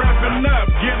just wrapping up.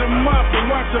 Get 'em up and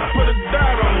watch her put a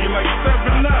dot on you like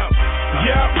 7 Up.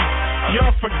 Yup,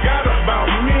 y'all forgot about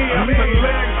me. I'm the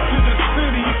legs to the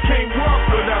city. You can't walk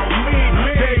without me.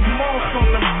 Dave Moss on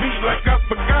the beat like I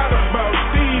forgot about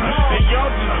Steve. And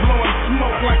y'all just blowing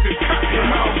smoke like a cotton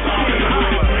mouth.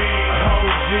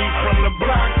 OG from the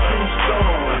block, true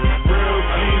story. Real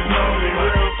G's know me,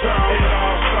 real talk. It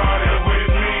all started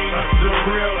with me, the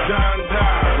real Don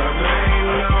Dada. They ain't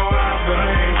know I, but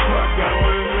they ain't fucking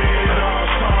with me. It all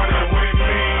started with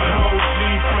me. OG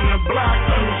from the block,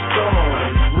 true story.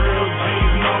 Real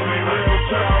G's know me, real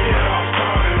talk. It all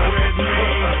started with me,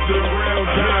 the real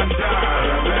Don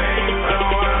Dada. They ain't know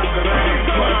I, but they ain't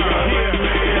fucking with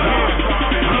me. It all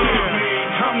started with me.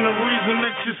 I'm the reason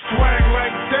that you swag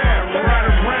like that. Ride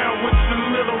around with your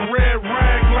little red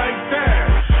rag like that.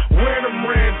 Wear them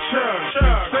red chucks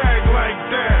and sag like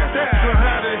that. So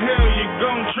how the hell you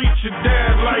gon' treat your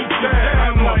dad like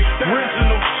that? I'm like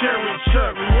original cherry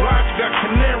chuck. Watch got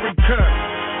canary cuts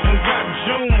and got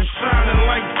June shining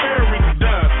like fairy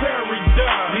dust.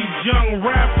 These young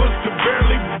rappers could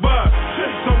barely bust,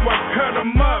 so I cut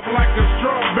 'em up like a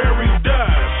strawberry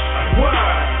dust.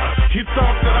 What? He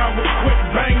thought that I would quit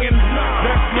banging?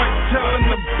 That's like telling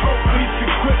the police to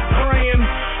quit praying,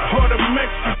 or the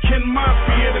Mexican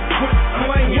mafia to quit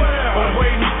slaying, or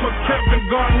waiting for Kevin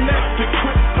Garnett to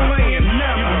quit playing.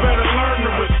 You better learn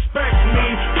to respect me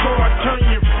before I turn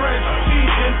your fresh tea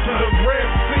into the Red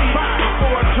Sea,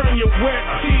 before I turn your wet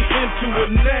tea into a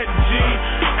net G.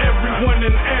 Everyone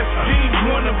in SD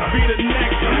wanna be the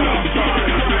next G.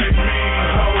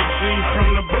 OG from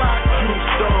the block, true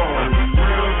story.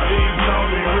 Real G's know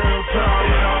me, real talk.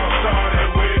 It all started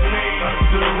with me,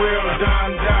 the real Don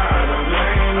Dada.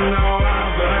 They ain't know I,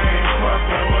 but they ain't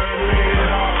fucking with me. It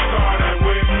all started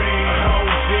with me.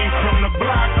 OG from the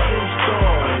block, true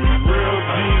story. Real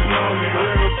G's know me,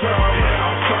 real talk. It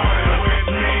all started with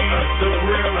me, the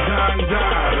real Don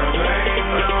Dada. They ain't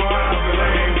know I, but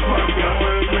they ain't fucking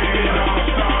with me. It all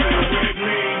started with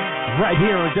me. Right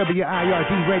here on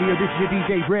WIRD Radio, this is your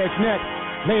DJ Redneck.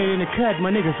 Lay it in the cut, my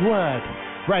niggas, what?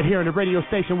 Right here on the radio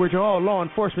station where you're all law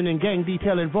enforcement and gang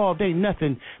detail involved. Ain't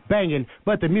nothing banging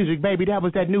but the music, baby. That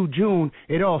was that new June.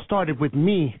 It all started with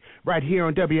me. Right here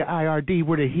on WIRD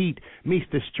where the heat meets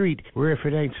the street. Where if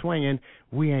it ain't swinging,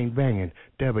 we ain't banging.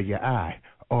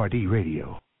 WIRD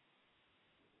Radio.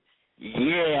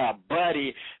 Yeah,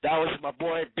 buddy. That was my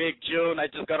boy, Big June. I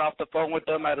just got off the phone with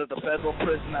him out of the federal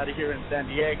prison out of here in San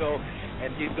Diego,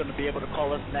 and he's going to be able to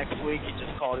call us next week. He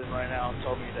just called in right now and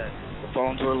told me that the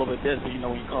phones were a little bit busy. You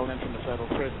know, when you call in from the federal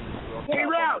prison, Hey,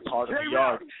 Rowdy. Hey,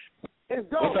 Rowdy. It's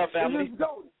Goldie. What's up, family? It's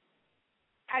Goldie.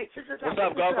 Hey, check this out. What's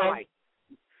up, Gogo?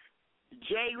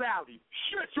 Jay Rowdy,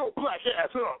 shut your black ass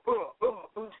up.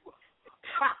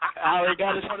 I already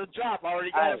got it for the drop. I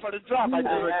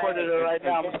just recorded it right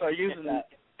now. I'm going to start using that.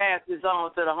 Pass this on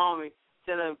to the homie.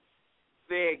 Tell him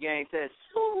Fed Gang says,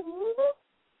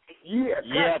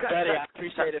 Yeah, buddy. I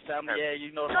appreciate it, family. Yeah,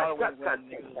 you know how when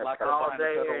niggas lock up behind the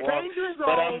federal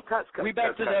wall. But we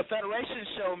back to the Federation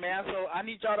show, man. So I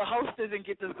need y'all to host this and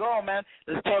get this going, man.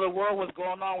 Let's tell the world what's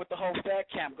going on with the whole Fed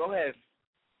camp. Go ahead.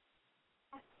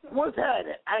 What's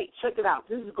happening? Hey, check it out.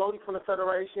 This is Goldie from the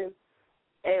Federation,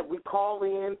 and we call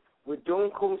in with Doom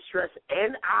Cool Stress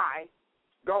and I,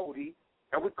 Goldie,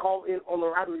 and we call in on the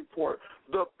Rowdy Report,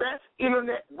 the best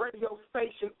internet radio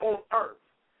station on earth,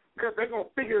 because they're going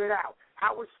to figure it out.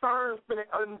 Howard Stern's going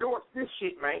to endorse this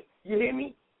shit, man. You hear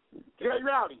me? Jay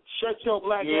Rowdy, shut your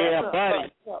black ass up.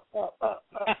 Buddy.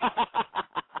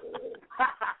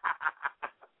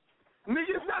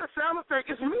 Nigga, it's not a sound effect.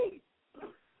 It's me.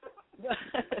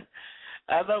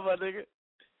 I know, my nigga.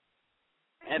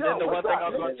 And then the one thing I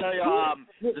was going to tell you,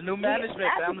 the new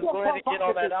management, fam, let's go ahead and get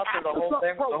all that out there, the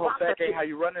whole Fed Gang, how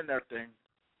you running their thing.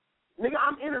 Nigga,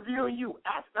 I'm interviewing you.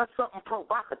 Ask us something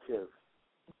provocative.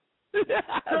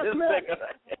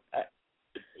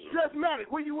 Stress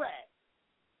Manic, where you at?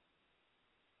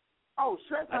 Oh,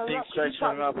 Stress I think Stress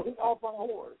hung up. He's off on a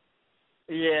horse.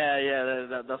 Yeah,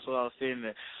 that's what I was seeing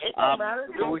there. It don't matter.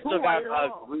 We still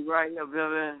got we right here,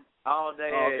 building all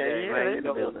day, every day,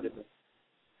 man.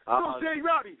 So, Jay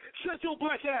Rowdy, shut your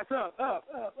black ass up.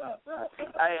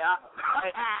 Hey,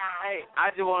 I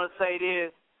just want to say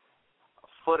this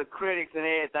for the critics and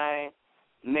everything,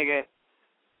 nigga.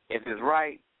 If it's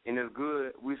right and it's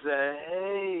good, we say,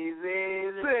 hey,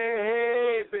 baby. Say,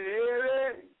 hey,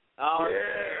 baby. Oh,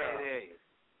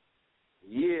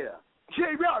 yeah.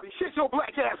 Jay Rowdy, shut your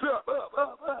black ass up.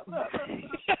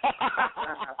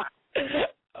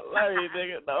 I love you,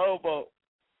 nigga. The hobo.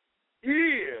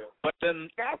 Yeah. But then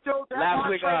that's last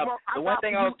week, the one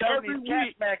thing I was telling these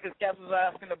cats, man, because cats was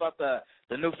asking about the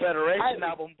new Federation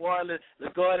album, boy.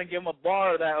 Let's go ahead and give them a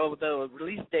bar of that over the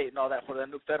release date and all that for the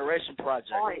new Federation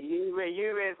project. All right, you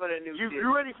ready for the new shit?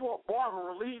 You ready for a bar of a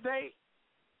release date?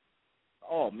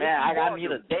 Oh, man, I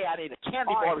need a day. I need a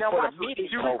candy bar before the meeting.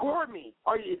 You record me.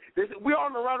 We're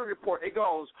on the Rowdy Report. It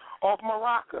goes, off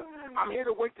Maraca. I'm here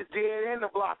to wake the dead and the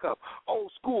block up.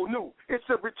 Old school, new. It's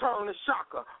a return to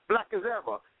shocker. Black as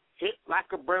ever. Hit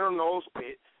like a brown nose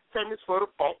pit. Famous for the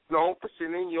funk, known for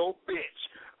sending your bitch.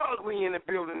 Ugly in the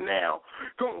building now.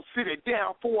 Gonna sit it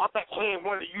down before I backhand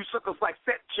one of you suckers like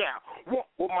Set Chow. Walk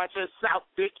with my just south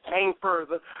dick, hang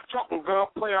further. Talking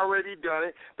gunplay, already done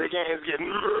it. The game's getting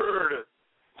murdered.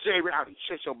 Jay Rowdy,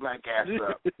 shut your black ass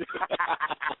up.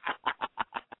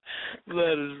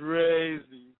 That is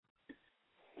crazy.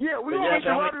 Yeah, we gonna make the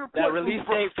Rowdy Report. That release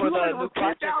date for the new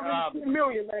project.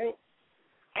 $10,000 man.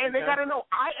 And they gotta know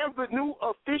I am the new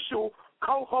official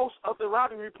co-host of the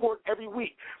Rowdy Report every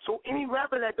week. So any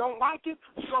rapper that don't like it,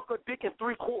 suck a dick in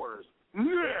 3/4.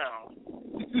 Yeah.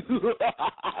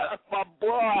 That's my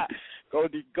boy.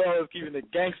 Goldie Gold, keeping the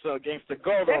gangster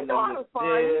gold They on know how to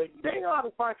find dig. it. They know how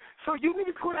to find. So you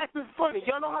niggas quit acting funny.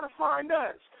 Y'all know how to find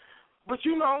us. But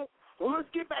well, let's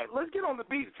get back. Let's get on the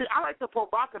beat. See, I like the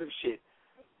provocative shit.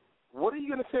 What are you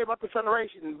gonna say about the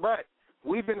Federation? But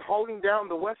we've been holding down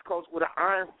the West Coast with an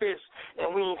iron fist,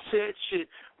 and we ain't said shit.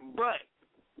 But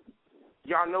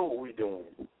y'all know what we're doing.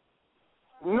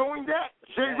 Knowing that,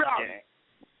 Jay Rowdy.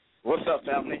 What's up,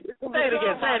 family? Say it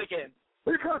again.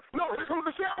 Here comes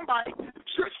the soundbite.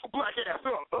 Shut your black ass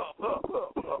up.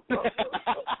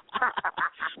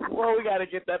 Well, we gotta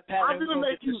get that pattern. I'm gonna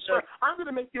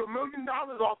make you $1 million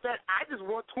off that. I just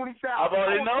want 20,000. I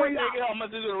already know, nigga. I'm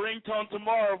gonna do the ringtone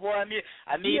tomorrow, boy. I need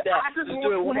that. I just Let's want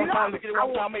do it one more time. Let's get it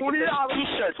one $20. time. Make it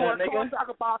T-shirts, so nigga. I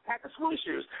can buy a pack of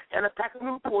Swishers and a pack of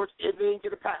Newports, and then get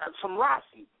a pack of some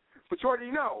Rossi. But you already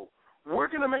know,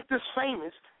 we're gonna make this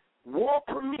famous world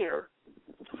premiere.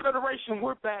 Federation,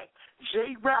 we're back.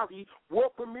 Jay Rowdy,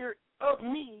 world premiere of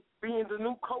me being the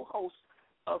new co-host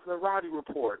of the Rowdy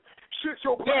Report. Shut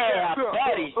your black ass up.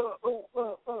 Buddy.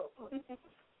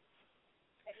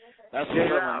 That's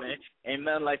what's up, man. Ain't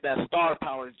nothing like that star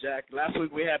power, Jack. Last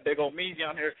week we had Big Ol' Meezy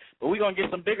on here, but we're going to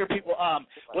get some bigger people.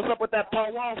 What's up with that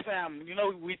Paul Wall fam?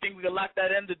 We think we can lock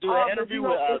that in to do an interview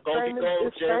with Goldie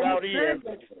Gold, Jay Rowdy,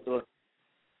 and...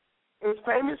 It's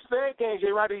famous fan game, Jay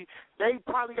Rowdy. They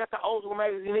probably got the Ozone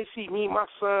magazine. They see me, my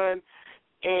son,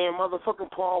 and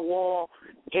motherfucking Paul Wall,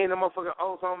 and the motherfucking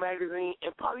Ozone magazine,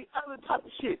 and probably other type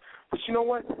of shit. But you know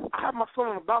what? I have my son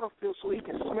on the battlefield so he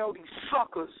can smell these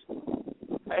suckers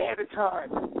ahead of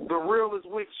time. The real is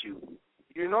with you,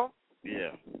 you know?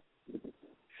 Yeah.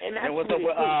 And what's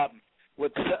up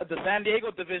with the San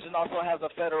Diego division also has a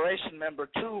Federation member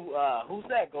too. Who's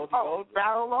that, Goldie Gold?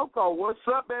 Battle Loco. What's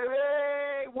up, baby?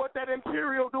 What that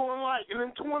Imperial doing like in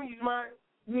the 20s, man?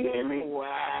 You hear me?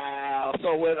 Wow.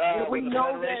 So with we the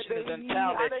know Federation that, is in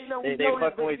town, they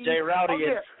fucking with Jay Rowdy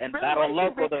and Battle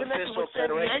Loco, the official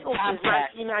Federation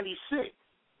contact. 1996.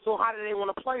 So how do they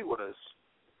want to play with us?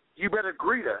 You better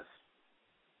greet us.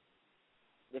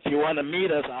 If you want to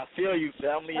meet us, I feel you,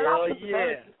 family. Oh,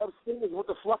 yeah. Upstairs with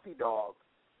the fluffy dog.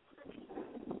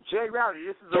 Jay Rowdy,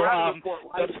 this is the Rowdy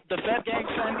Report. The Fed Gang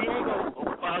San Diego,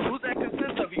 who's that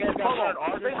consist of? You guys got certain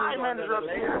artists on the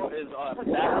label? Is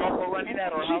that local running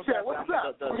that, or how's that? What's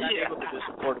up? The San Diego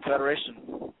division for the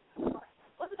Federation.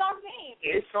 What's the dog's name?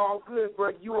 It's all good,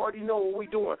 bro. You already know what we're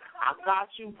doing. I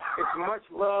got you. It's much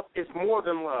love. It's more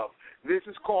than love. This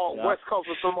is called West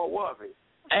Coast with some more of it.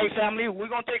 Hey, family, we're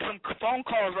going to take some phone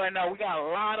calls right now. We got a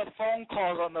lot of phone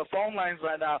calls on the phone lines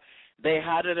right now. They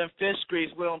hotter than fish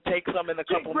grease. We're going to take some in a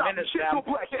couple minutes, fam.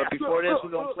 But before this,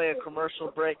 we're going to play a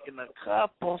commercial break in a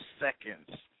couple seconds.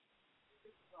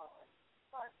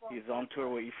 He's on tour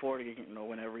with E40,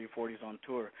 whenever E40's on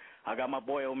tour. I got my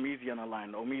boy Omeezy on the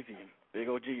line. Omeezy, Big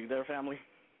OG, you there, family?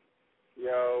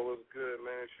 Yo, what's good,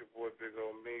 man? It's your boy Big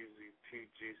Omeezy,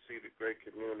 TGC, the great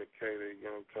communicator,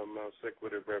 come out, sick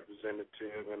with it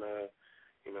representative, and,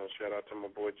 shout out to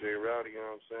my boy Jay Rowdy, you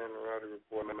know what I'm saying? The Rowdy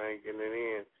Report, man, getting it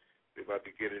in. We about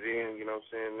to get it in, you know what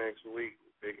I'm saying, next week.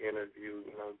 Big interview,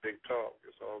 big talk.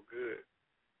 It's all good.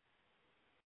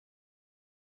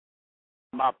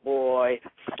 My boy,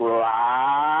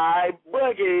 Fly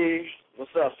Boogie.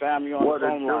 What's up, fam? You on the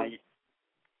phone line?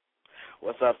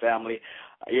 What's up, family?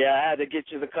 Yeah, I had to get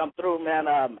you to come through, man.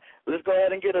 Let's go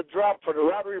ahead and get a drop for the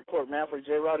Rowdy Report, man, for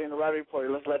Jay Rowdy and the Rowdy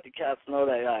Report. Let's let the cats know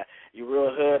that you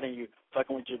real hood and you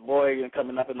fucking with your boy and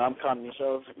coming up in the upcoming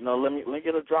shows. Let me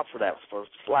get a drop for that, for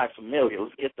Fly Familiar.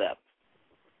 Let's get that.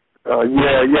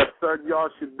 Yes, sir. Y'all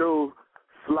should do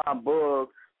Fly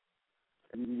Bugs.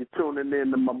 You're tuning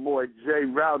in to my boy Jay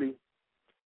Rowdy.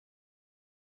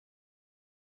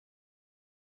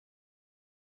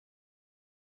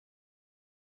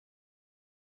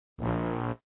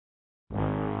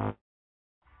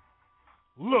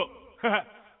 Look,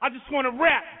 I just want to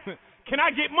rap. Can I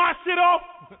get my shit off?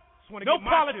 No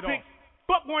politics.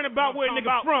 Fuck worrying about where a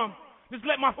nigga from. Just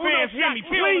let my fans hear me,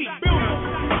 please.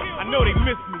 I know they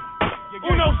miss me.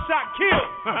 Uno shot kill.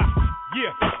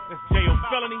 Yeah, that's J.O.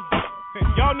 felony.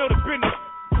 Y'all know the business.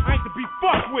 I ain't to be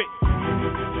fucked with.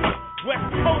 West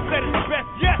Coast at its best,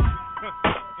 yes.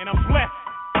 And I'm blessed.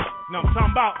 No, I'm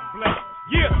talking about blessed.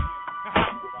 Yeah.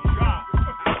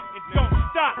 It don't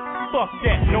stop. Fuck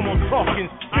that. No more talking.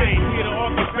 I ain't here to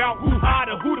argue about who hot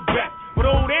or who the best. But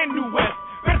old and new West.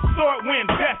 Better start when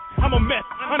best. I'm a mess,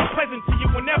 unpleasant to you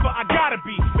whenever I gotta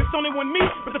be. It's only one me,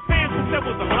 but the fans said there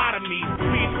was a lot of me.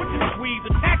 Squeeze with the squeeze,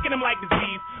 attacking them like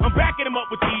disease. I'm backing them up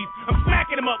with these, I'm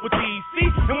smacking them up with these. See,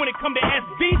 and when it come to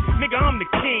SD, nigga, I'm the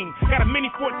king. Got a mini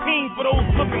 14 for those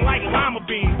looking like lima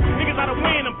beans. Niggas out of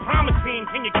win, I'm promising.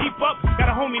 Can you keep up? Got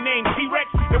a homie named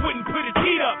T-Rex that wouldn't put his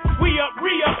heat up. We up,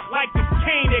 re-up, like this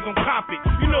cane, they gon' cop it.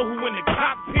 You know who in the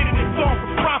cockpit and it's all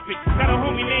for profit. Got a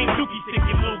homie named Dookie, stick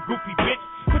your little goofy bitch.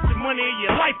 Put your money in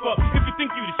your life up if you think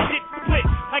you the shit. Split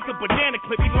like a banana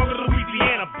clip, belong to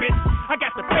Louisiana, bitch. I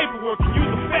got the paperwork and use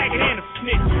a faggot and a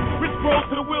snitch. Rich grows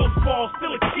to the wheels fall,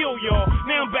 still a kill, y'all.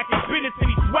 Now I'm back in business and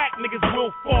these whack niggas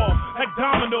will fall. Like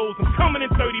dominoes, I'm coming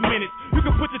in 30 minutes. You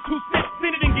can put your 2 cents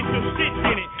in it and get your shit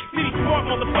in it. See, these smart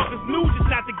motherfuckers knew just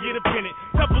not to get up in it.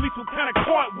 Tell police what kind of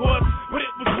car it was, but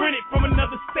it was rented from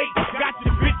another state. Got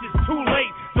your bitches too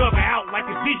late. Dug her out like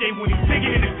a DJ when he's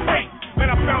digging in his crate.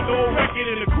 Man, I found the old record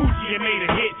in the coochie and made a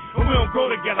hit. And we don't go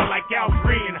together like Al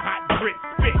Green and Hot Grit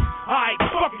Spit. Alright,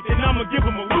 fuck it, then I'ma give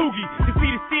him a loogie. You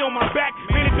see the C on my back,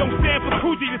 man, it don't stand for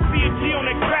coochie. To see a G on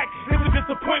that crack, it's a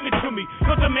disappointment to me.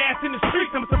 Cause I'm ass in the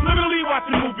streets, I'm subliminally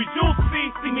watching movies. You'll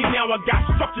see me now, I got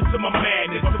structure to my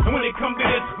madness. And when it come to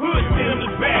this hood shit, I'm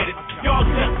the baddest. Y'all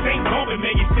just ain't bumping,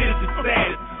 man, your shit is the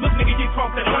saddest. Look, nigga, you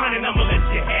cross that line and I'ma let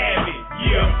you have it.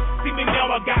 Yeah, see me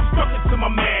now, I got structure to my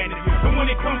madness. And when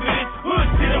it comes to this hood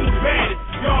shit, I'm the baddest.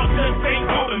 Y'all just ain't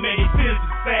bumping, man, your shit is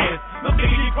the saddest. Look,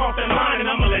 nigga, you cross that line and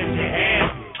I'ma let you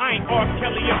have it. I ain't R.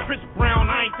 Kelly or Chris Brown,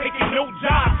 I ain't taking no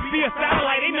job. Be a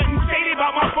satellite, ain't nothing shady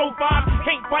about my 4-5.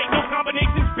 Can't fight no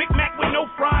combinations, Big Mac with no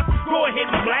fries. Go ahead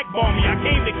and blackball me, I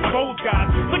came to expose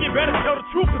guys. Look, you better tell the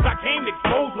truth, cause I came to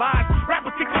expose lies.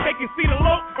 Rappers think that they can see the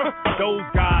low, those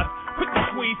guys. Quick to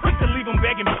squeeze, quick to leave them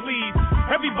begging please.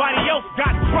 Everybody else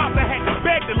got dropped, I had to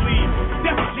beg to leave.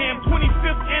 Def Jam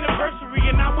 25th anniversary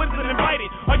and I wasn't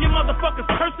invited. Are you motherfuckers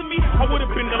cursing me? I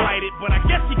would've been delighted, but I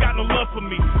guess you got no love for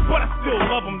me. But I still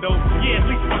love them though. Yeah,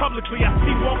 at least publicly I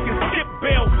see walking Skip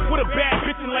Bell with a bad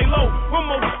bitch and lay low.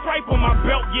 One more stripe on my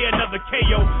belt, yeah, another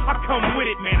KO. I come with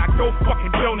it, man, I go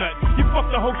fucking donut. You fuck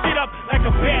the whole shit up like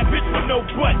a bad bitch with no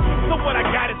butt. So what I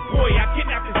got is boy, I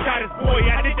kidnapped this guy, this boy.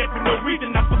 I did that for no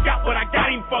reason, I forgot what I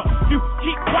got him for. You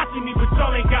keep watching me, but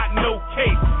y'all ain't got no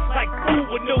case. Like food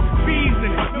with no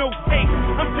seasoning, no taste.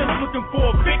 I'm just looking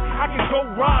for a Vic, I can go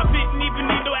rob. Didn't even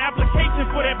need no application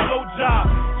for that blow job.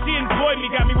 She enjoyed me,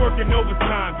 got me working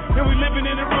overtime. And we living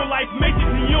in a real life matrix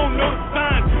and you don't know the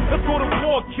signs. Let's go to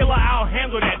war, killer, I'll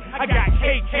handle that. I got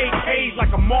KKKs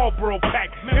like a Marlboro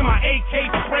pack. And my AK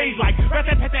sprays like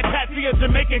rat-tat-tat-tat-tat. See a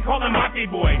Jamaican calling Maki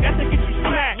boy. That's to get you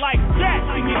smacked like that.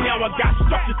 See me now, I got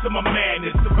structure to my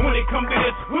madness. And when it come to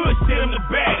this hood shit, I'm the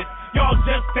baddest. Y'all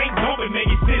just ain't bumping, man,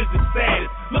 your shit is the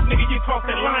saddest. Look, nigga, you cross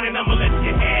that line and I'ma let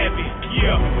you have it.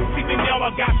 Yeah, see me now,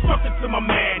 I got structure to my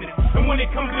madness. And when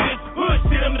it comes to this hood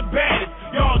shit, I'm the baddest.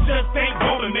 Y'all just ain't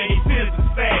bumping, man, your shit is the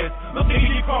saddest. Look, nigga,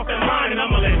 you cross that line and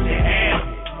I'ma let you have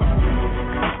it.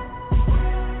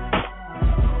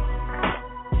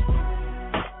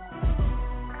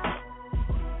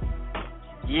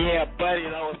 Yeah, buddy,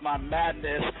 that was my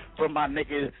madness from my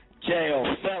nigga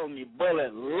J.O. Felony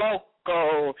Bullet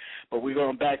Loco. But we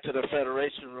going back to the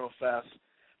Federation real fast.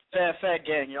 Fat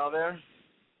Gang, y'all there?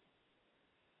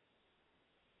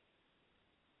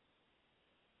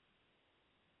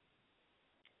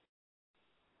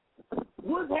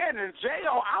 What's happening?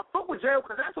 J.O., I fuck with J.O.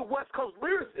 because that's a West Coast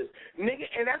lyricist, nigga,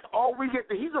 and that's all we get.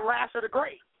 He's the last of the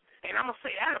great. And I'm going to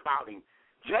say that about him.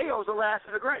 J.O.'s the last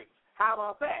of the great. How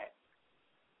about that?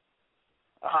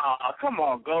 Oh, come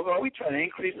on, Go-Go. We trying to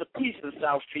increase the peace in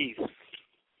South Peace.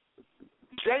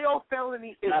 J.O.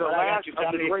 Felony is Nah, the but I last got you, of the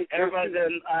family. great Everybody's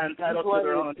entitled to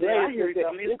their own. I hear you,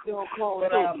 family. But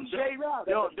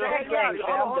Fat Gang,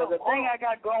 fam. The thing I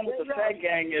got going with the Fat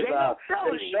Gang is the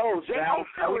shows, fam.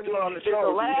 How we doing on the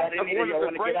shows? You got any that y'all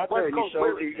want to get out there? Any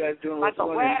shows that you guys doing? Like the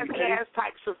Razzcast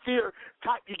type severe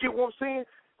type. You get what I'm saying?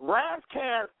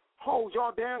 Razzcast holds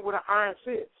y'all down with an iron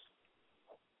fist.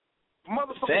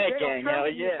 Motherfucker, Fat Gang, hell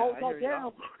yeah. Holds y'all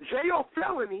down. J.O.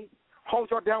 Felony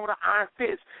holds y'all down with an iron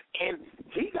fist, and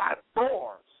he got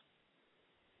bars.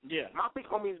 Yeah. My big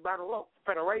homie is Battle Local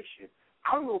Federation.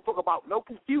 I don't give a fuck about no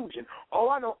confusion. All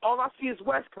I see is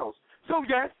West Coast. So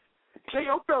yes,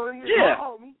 J.O. Felony is my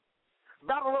homie.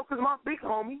 Battle Local is my big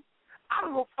homie. I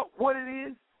don't give a fuck what it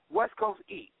is West Coast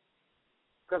eat.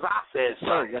 Because I said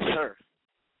so. Yes, sir.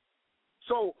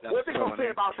 So what they gonna say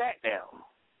about that now?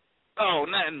 Oh,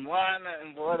 nothing. Why?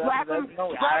 Nothing. What? Slap him,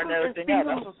 iron everything out.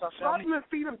 That's what's up, slap him and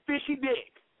feed him fishy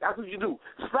dick. That's what you do.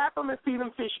 Slap him and feed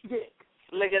him fishy dick.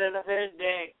 Look at the fish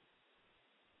dick.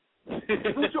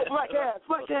 Put your black ass.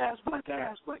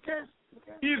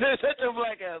 You said shut your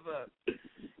black ass up.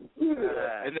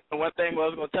 And then one thing I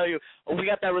was going to tell you, we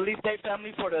got that release date,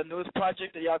 family, for the newest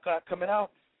project that y'all got coming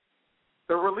out?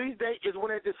 The release date is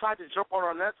when they decide to jump on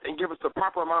our nuts and give us the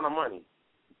proper amount of money.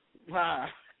 Wow.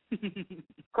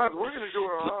 Because we're going to do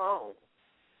it on our own.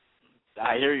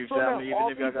 I hear you, family,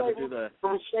 even if y'all got to do that.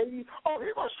 From Shady. Oh,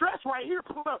 here's my Stress right here.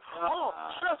 Pull up. Hold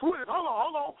on. Stress with it.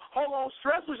 Hold on.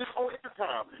 Stress was just on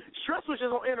intercom. Stress was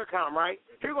just on intercom, right?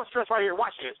 Here goes Stress right here.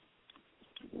 Watch this.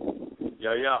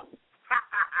 Yo.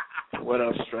 What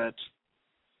up, Stretch?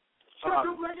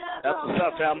 That's what's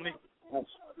up, family.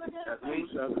 That's me.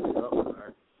 All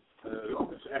right.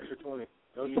 Extra 20.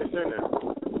 Don't get in there.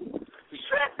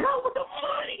 Stress, come with the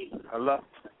money. Hello.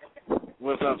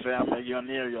 What's up, family? You're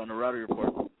on the Rowdy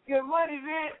Report. Good money,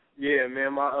 man. Yeah,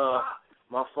 man.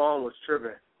 My phone was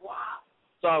tripping. Wow.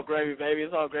 It's all gravy, baby.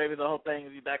 It's all gravy. The whole thing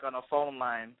is you back on the phone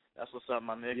line. That's what's up,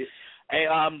 my nigga. Hey,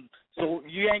 so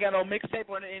you ain't got no mixtape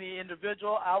or any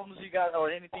individual albums you got or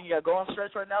anything you got going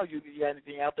Stretch right now? You got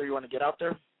anything out there you want to get out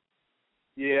there?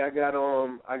 Yeah, I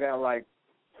got like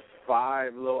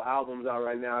 5 little albums out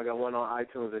right now. I got one on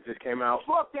iTunes that just came out.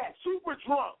 Fuck that. Super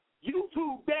Drunk.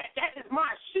 YouTube, that is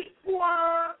my shit,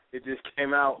 boy. It just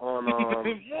came out on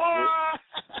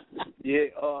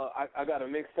I got a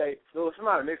mixtape. No, it's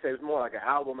not a mixtape, it's more like an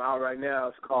album out right now.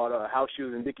 It's called House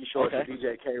Shoes and Dickie Shorts with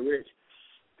DJ K Rich.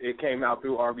 It came out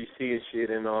through RBC and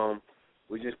shit, and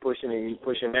we're just pushing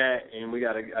that, and we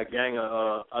got a gang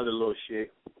of other little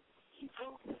shit.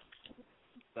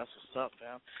 That's what's up,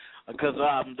 man. Because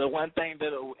the one thing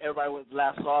that everybody was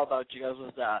last saw about you guys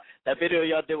was that video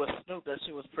y'all did with Snoop. That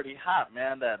shit was pretty hot,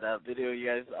 man. That video you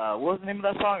guys. What was the name of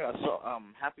that song?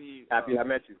 Happy I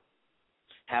Met You.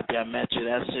 Happy I Met You.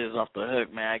 That shit is off the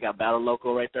hook, man. I got Battle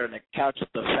Local right there on the couch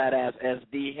with the fat ass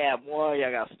SD hat. Boy,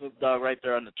 I got Snoop Dogg right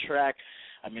there on the track.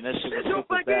 I mean, that shit was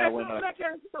super bad.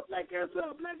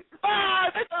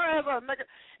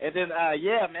 And then,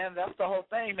 man, that's the whole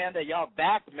thing, man, that y'all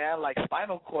back, man, like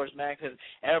Spinal Cord, man, because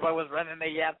everybody was running their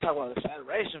yap talking about the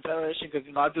Federation, because,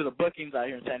 I do the bookings out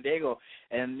here in San Diego,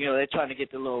 and, they're trying to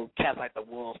get the little cats like the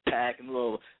Wolf Pack and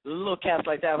the little cats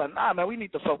like that. I'm like, nah, man, we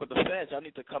need to fuck with the feds. Y'all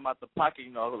need to come out the pocket,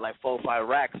 like 4 or 5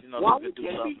 racks, Why to we do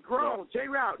can't something. be grown, J.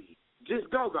 Rowdy?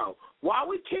 Just go. Why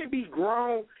we can't be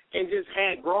grown and just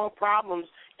had grown problems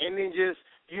and then just,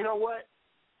 you know what?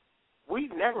 We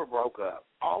never broke up.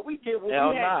 All we did was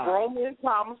we had grown men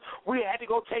problems we had to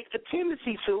go take attendance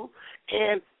to,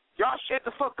 and y'all shut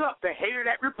the fuck up. The hater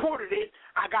that reported it,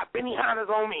 I got Benny Hannas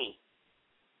on me.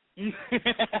 J.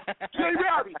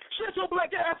 Rowdy, shut your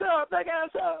black ass up.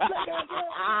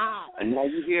 And now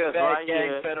you hear us right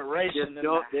here. Federation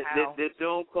this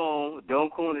Don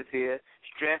Coon is here.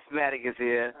 Stressmatic is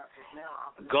here.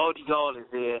 Goldie Gold is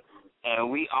here. And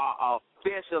we are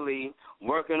officially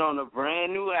working on a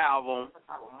brand new album.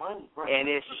 And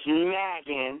it's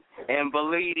smacking. And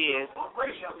believe this,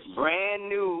 brand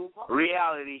new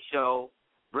reality show,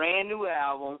 brand new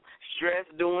album. Stress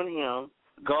doing him.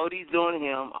 Goldie's doing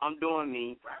him. I'm doing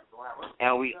me.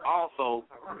 And we also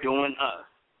doing us.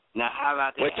 Now, how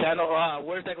about that? What channel?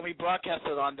 Where's that going to be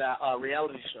broadcasted on that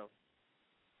reality show?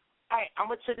 Hey, I'm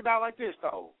going to check it out like this,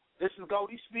 though. This is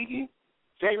Goldie speaking.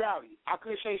 J. Rowdy, I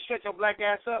could say shut your black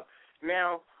ass up.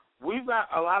 Now, we've got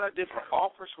a lot of different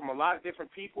offers from a lot of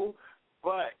different people,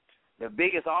 but the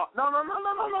biggest offer. No.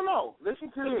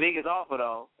 Listen to this. The biggest offer,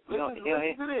 though. Listen to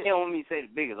this. He don't want me to say the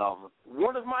biggest offer.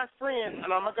 One of my friends,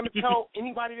 and I'm not going to tell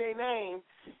anybody their name,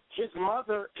 his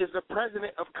mother is the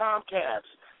president of Comcast.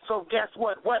 So guess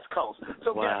what? West Coast.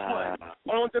 So guess what?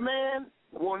 On demand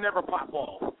will never pop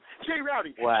off. Jay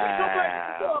Rowdy.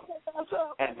 Wow.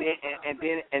 And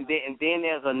then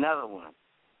there's another one.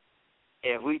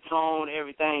 If we tone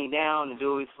everything down and do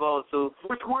what we're supposed to,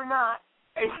 which we're not,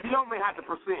 you only have the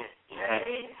percent.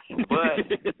 But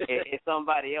if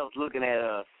somebody else looking at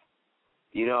us,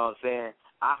 you know what I'm saying?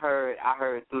 I heard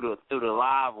through the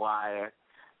live wire,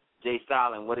 Jay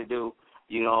Stalin, what it do?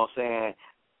 You know what I'm saying?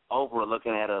 Oprah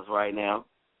looking at us right now.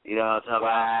 You know what I'm talking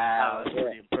about? That's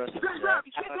pretty impressive.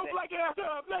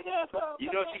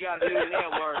 You know she got a new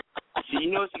network.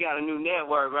 You know she got a new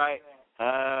network, right?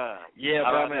 Yeah,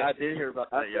 bro, man, I did hear about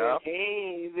that, y'all.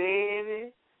 Hey,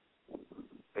 baby.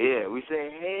 Yeah, we say,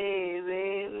 hey,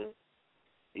 baby.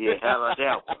 Yeah, how about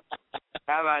that one?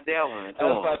 How about that one? That's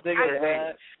my nigga,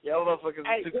 man. Y'all motherfuckers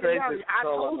are too crazy. I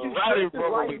told you, Rowdy bro,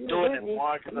 right what we doing in he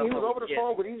was over the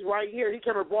phone, but he's right here. He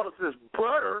came and brought us this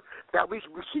butter that we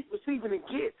keep receiving and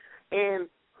get. And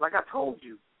like I told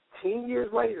you, 10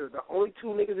 years later, the only two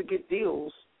niggas that get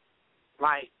deals,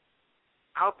 like,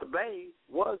 out the bay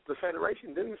was the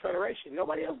Federation, then the Federation.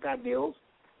 Nobody else got deals.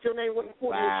 Your name wasn't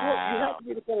important. You have to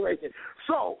be the Federation.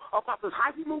 So, about this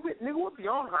hyphy movement, nigga, we'll be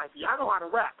on hyphy. I know how to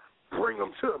rap. Bring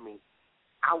them to me.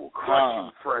 I will crush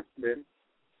you, freshman.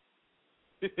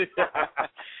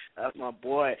 That's my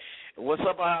boy. What's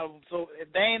up? So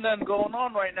there ain't nothing going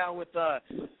on right now with the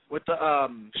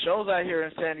shows out here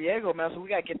in San Diego, man. So we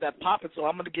gotta get that popping. So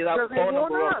I'm gonna get out the phone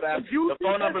number real fast. The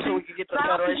phone number so we can get the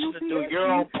Federation to do your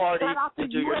own party, to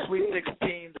do your Sweet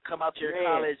 16, to come out to your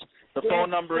college. The phone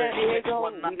number is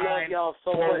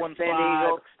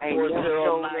 619-415-4096. And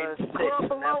that's to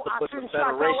put the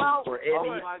Federation for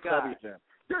any club event.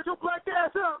 Get your black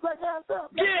ass up, black ass up.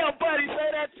 Yeah, buddy, say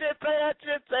that shit, say that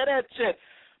shit, say that shit.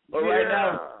 But right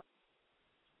now,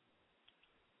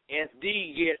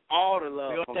 SD get all the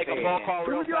love. We're going to take a phone call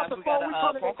real fast. We got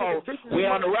a phone call. We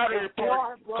on the Rowdy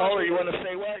Report. Caller, you want to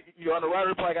say what? You on the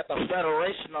Rowdy Report? I got the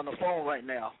Federation on the phone right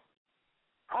now.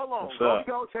 Hold on. Let's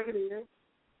go check it in.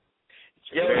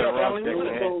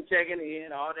 Checking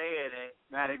in all day.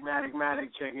 Matic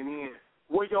checking in.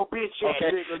 Where your bitch at,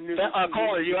 nigga?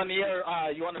 Caller, you on the air?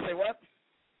 You want to say what?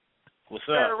 What's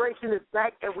up? Federation is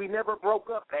back, and we never broke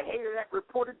up. The hater that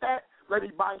reported that, let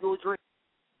me buy you a drink.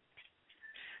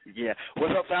 Yeah.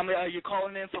 What's up, family? Are you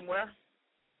calling in from where?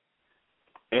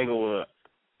 Inglewood,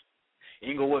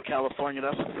 California.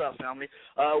 That's what's up, family.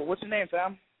 What's your name,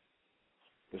 fam?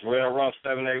 It's Red Rum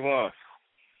 781.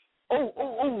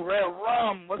 Oh, Red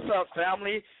Rum. What's up,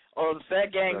 family? The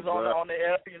Fat Gang's on the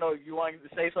air. You know, you want to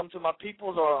say something to my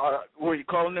peoples, or were you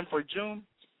calling in for June?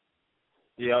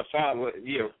 Yeah, I'm trying.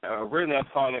 Originally I was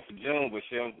calling in for June, but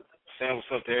saying what's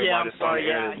up to everybody. Yeah, I'm sorry.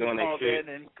 Yeah, he called in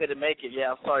and couldn't make it.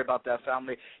 Yeah, I'm sorry about that,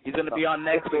 family. He's going to be on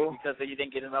next week because he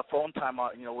didn't get enough phone time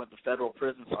on, with the federal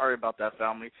prison. Sorry about that,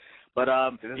 family. But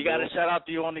you got a shout out.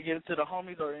 Do you want to get it to the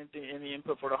homies or any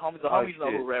input for the homies? The homies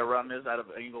know who Red Rum is out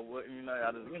of Inglewood,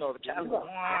 out of the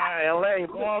California, LA,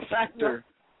 Blonde Factor.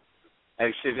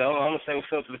 Hey, shit, I'm going to say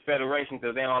what's up to the Federation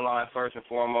because they're online first and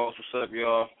foremost. What's up,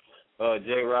 y'all?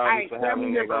 Jay Rowdy for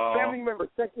having me on. Family members,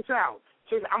 check this out.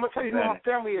 I'm going to tell you who my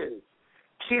family is.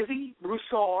 Kizzy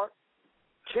Broussard,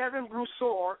 Kevin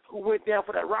Broussard, who went down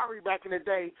for that robbery back in the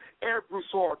day, Eric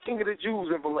Broussard, King of the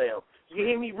Jews in Vallejo. You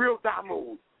hear me? Real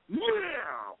Damu.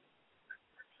 Yeah!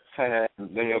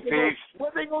 Then your peeps.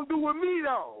 What they going to do with me,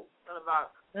 though? What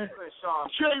about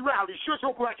Jay Rowdy, shut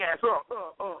your black ass up.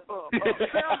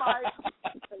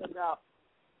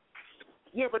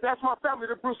 Yeah, but that's my family.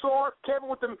 The Broussard, Kevin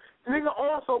with the nigga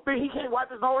arm so big he can't wipe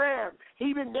his own ass.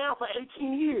 He been down for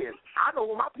 18 years. I know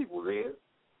where my people is.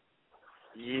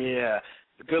 Yeah.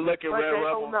 Good looking Red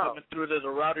Rum coming through to the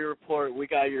Rowdy Report. We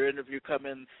got your interview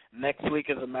coming next week.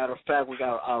 As a matter of fact, we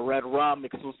got a Red Rum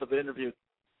exclusive interview.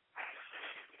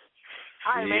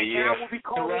 All right, man. We'll be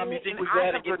calling Rum, you think we go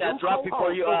ahead and get that drop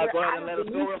before you go ahead and let us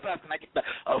go real fast? Can I get the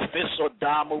official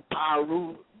Damu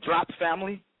Paru drop,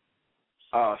 family?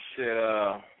 Oh shit!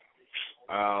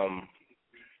 I'll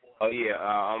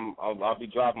be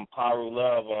dropping Paru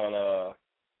Love on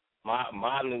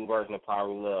my new version of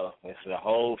Paru Love. It's a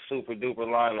whole super duper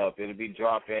lineup. It'll be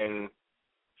dropping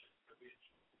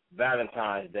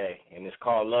Valentine's Day, and it's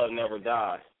called Love Never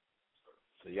Dies.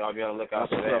 So y'all be on the lookout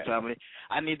for that. What's up, family?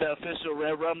 I need the official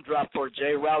Red Rum drop for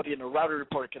Jay Rowdy and the Rowdy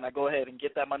Report. Can I go ahead and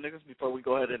get that, my niggas, before we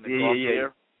go ahead and go off the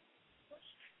air?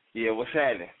 Yeah, what's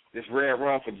happening? This Red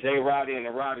Rum for Jay Rowdy and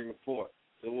the Rowdy Report.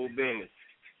 It's a little business.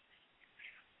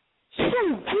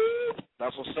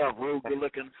 That's what's up, Rue. Good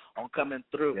looking on coming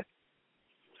through. Yeah.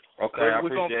 Okay, I we're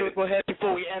appreciate going to go ahead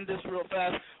before we end this real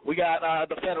fast. We got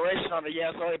the Federation on the.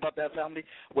 Yeah, sorry about that, family.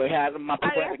 We had my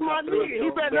people had to come through.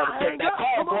 He better not hang that up.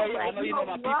 call, Come boy. on, I know you know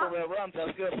my people Red Rum.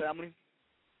 That's good, family.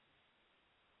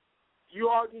 You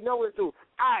already know what to do.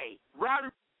 Aye, Rowdy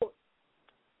Report.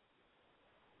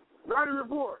 Rowdy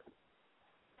Report.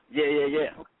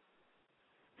 Yeah.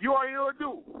 You already know what to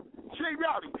do. Jay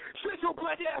Rowdy, shut your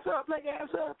black ass up. Bro,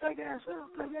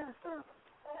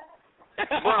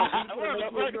 we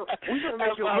gonna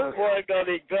make you look. Boy,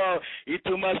 go. You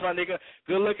too much, my nigga.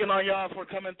 Good looking on y'all for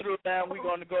coming through, man. We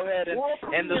gonna go ahead and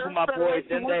end this with my boy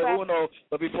Dende Uno.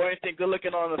 But before anything, good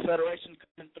looking on the Federation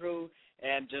coming through,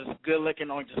 and just good looking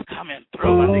on just coming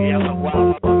through, my nigga. I'm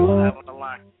wild, my brother, on the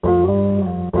line.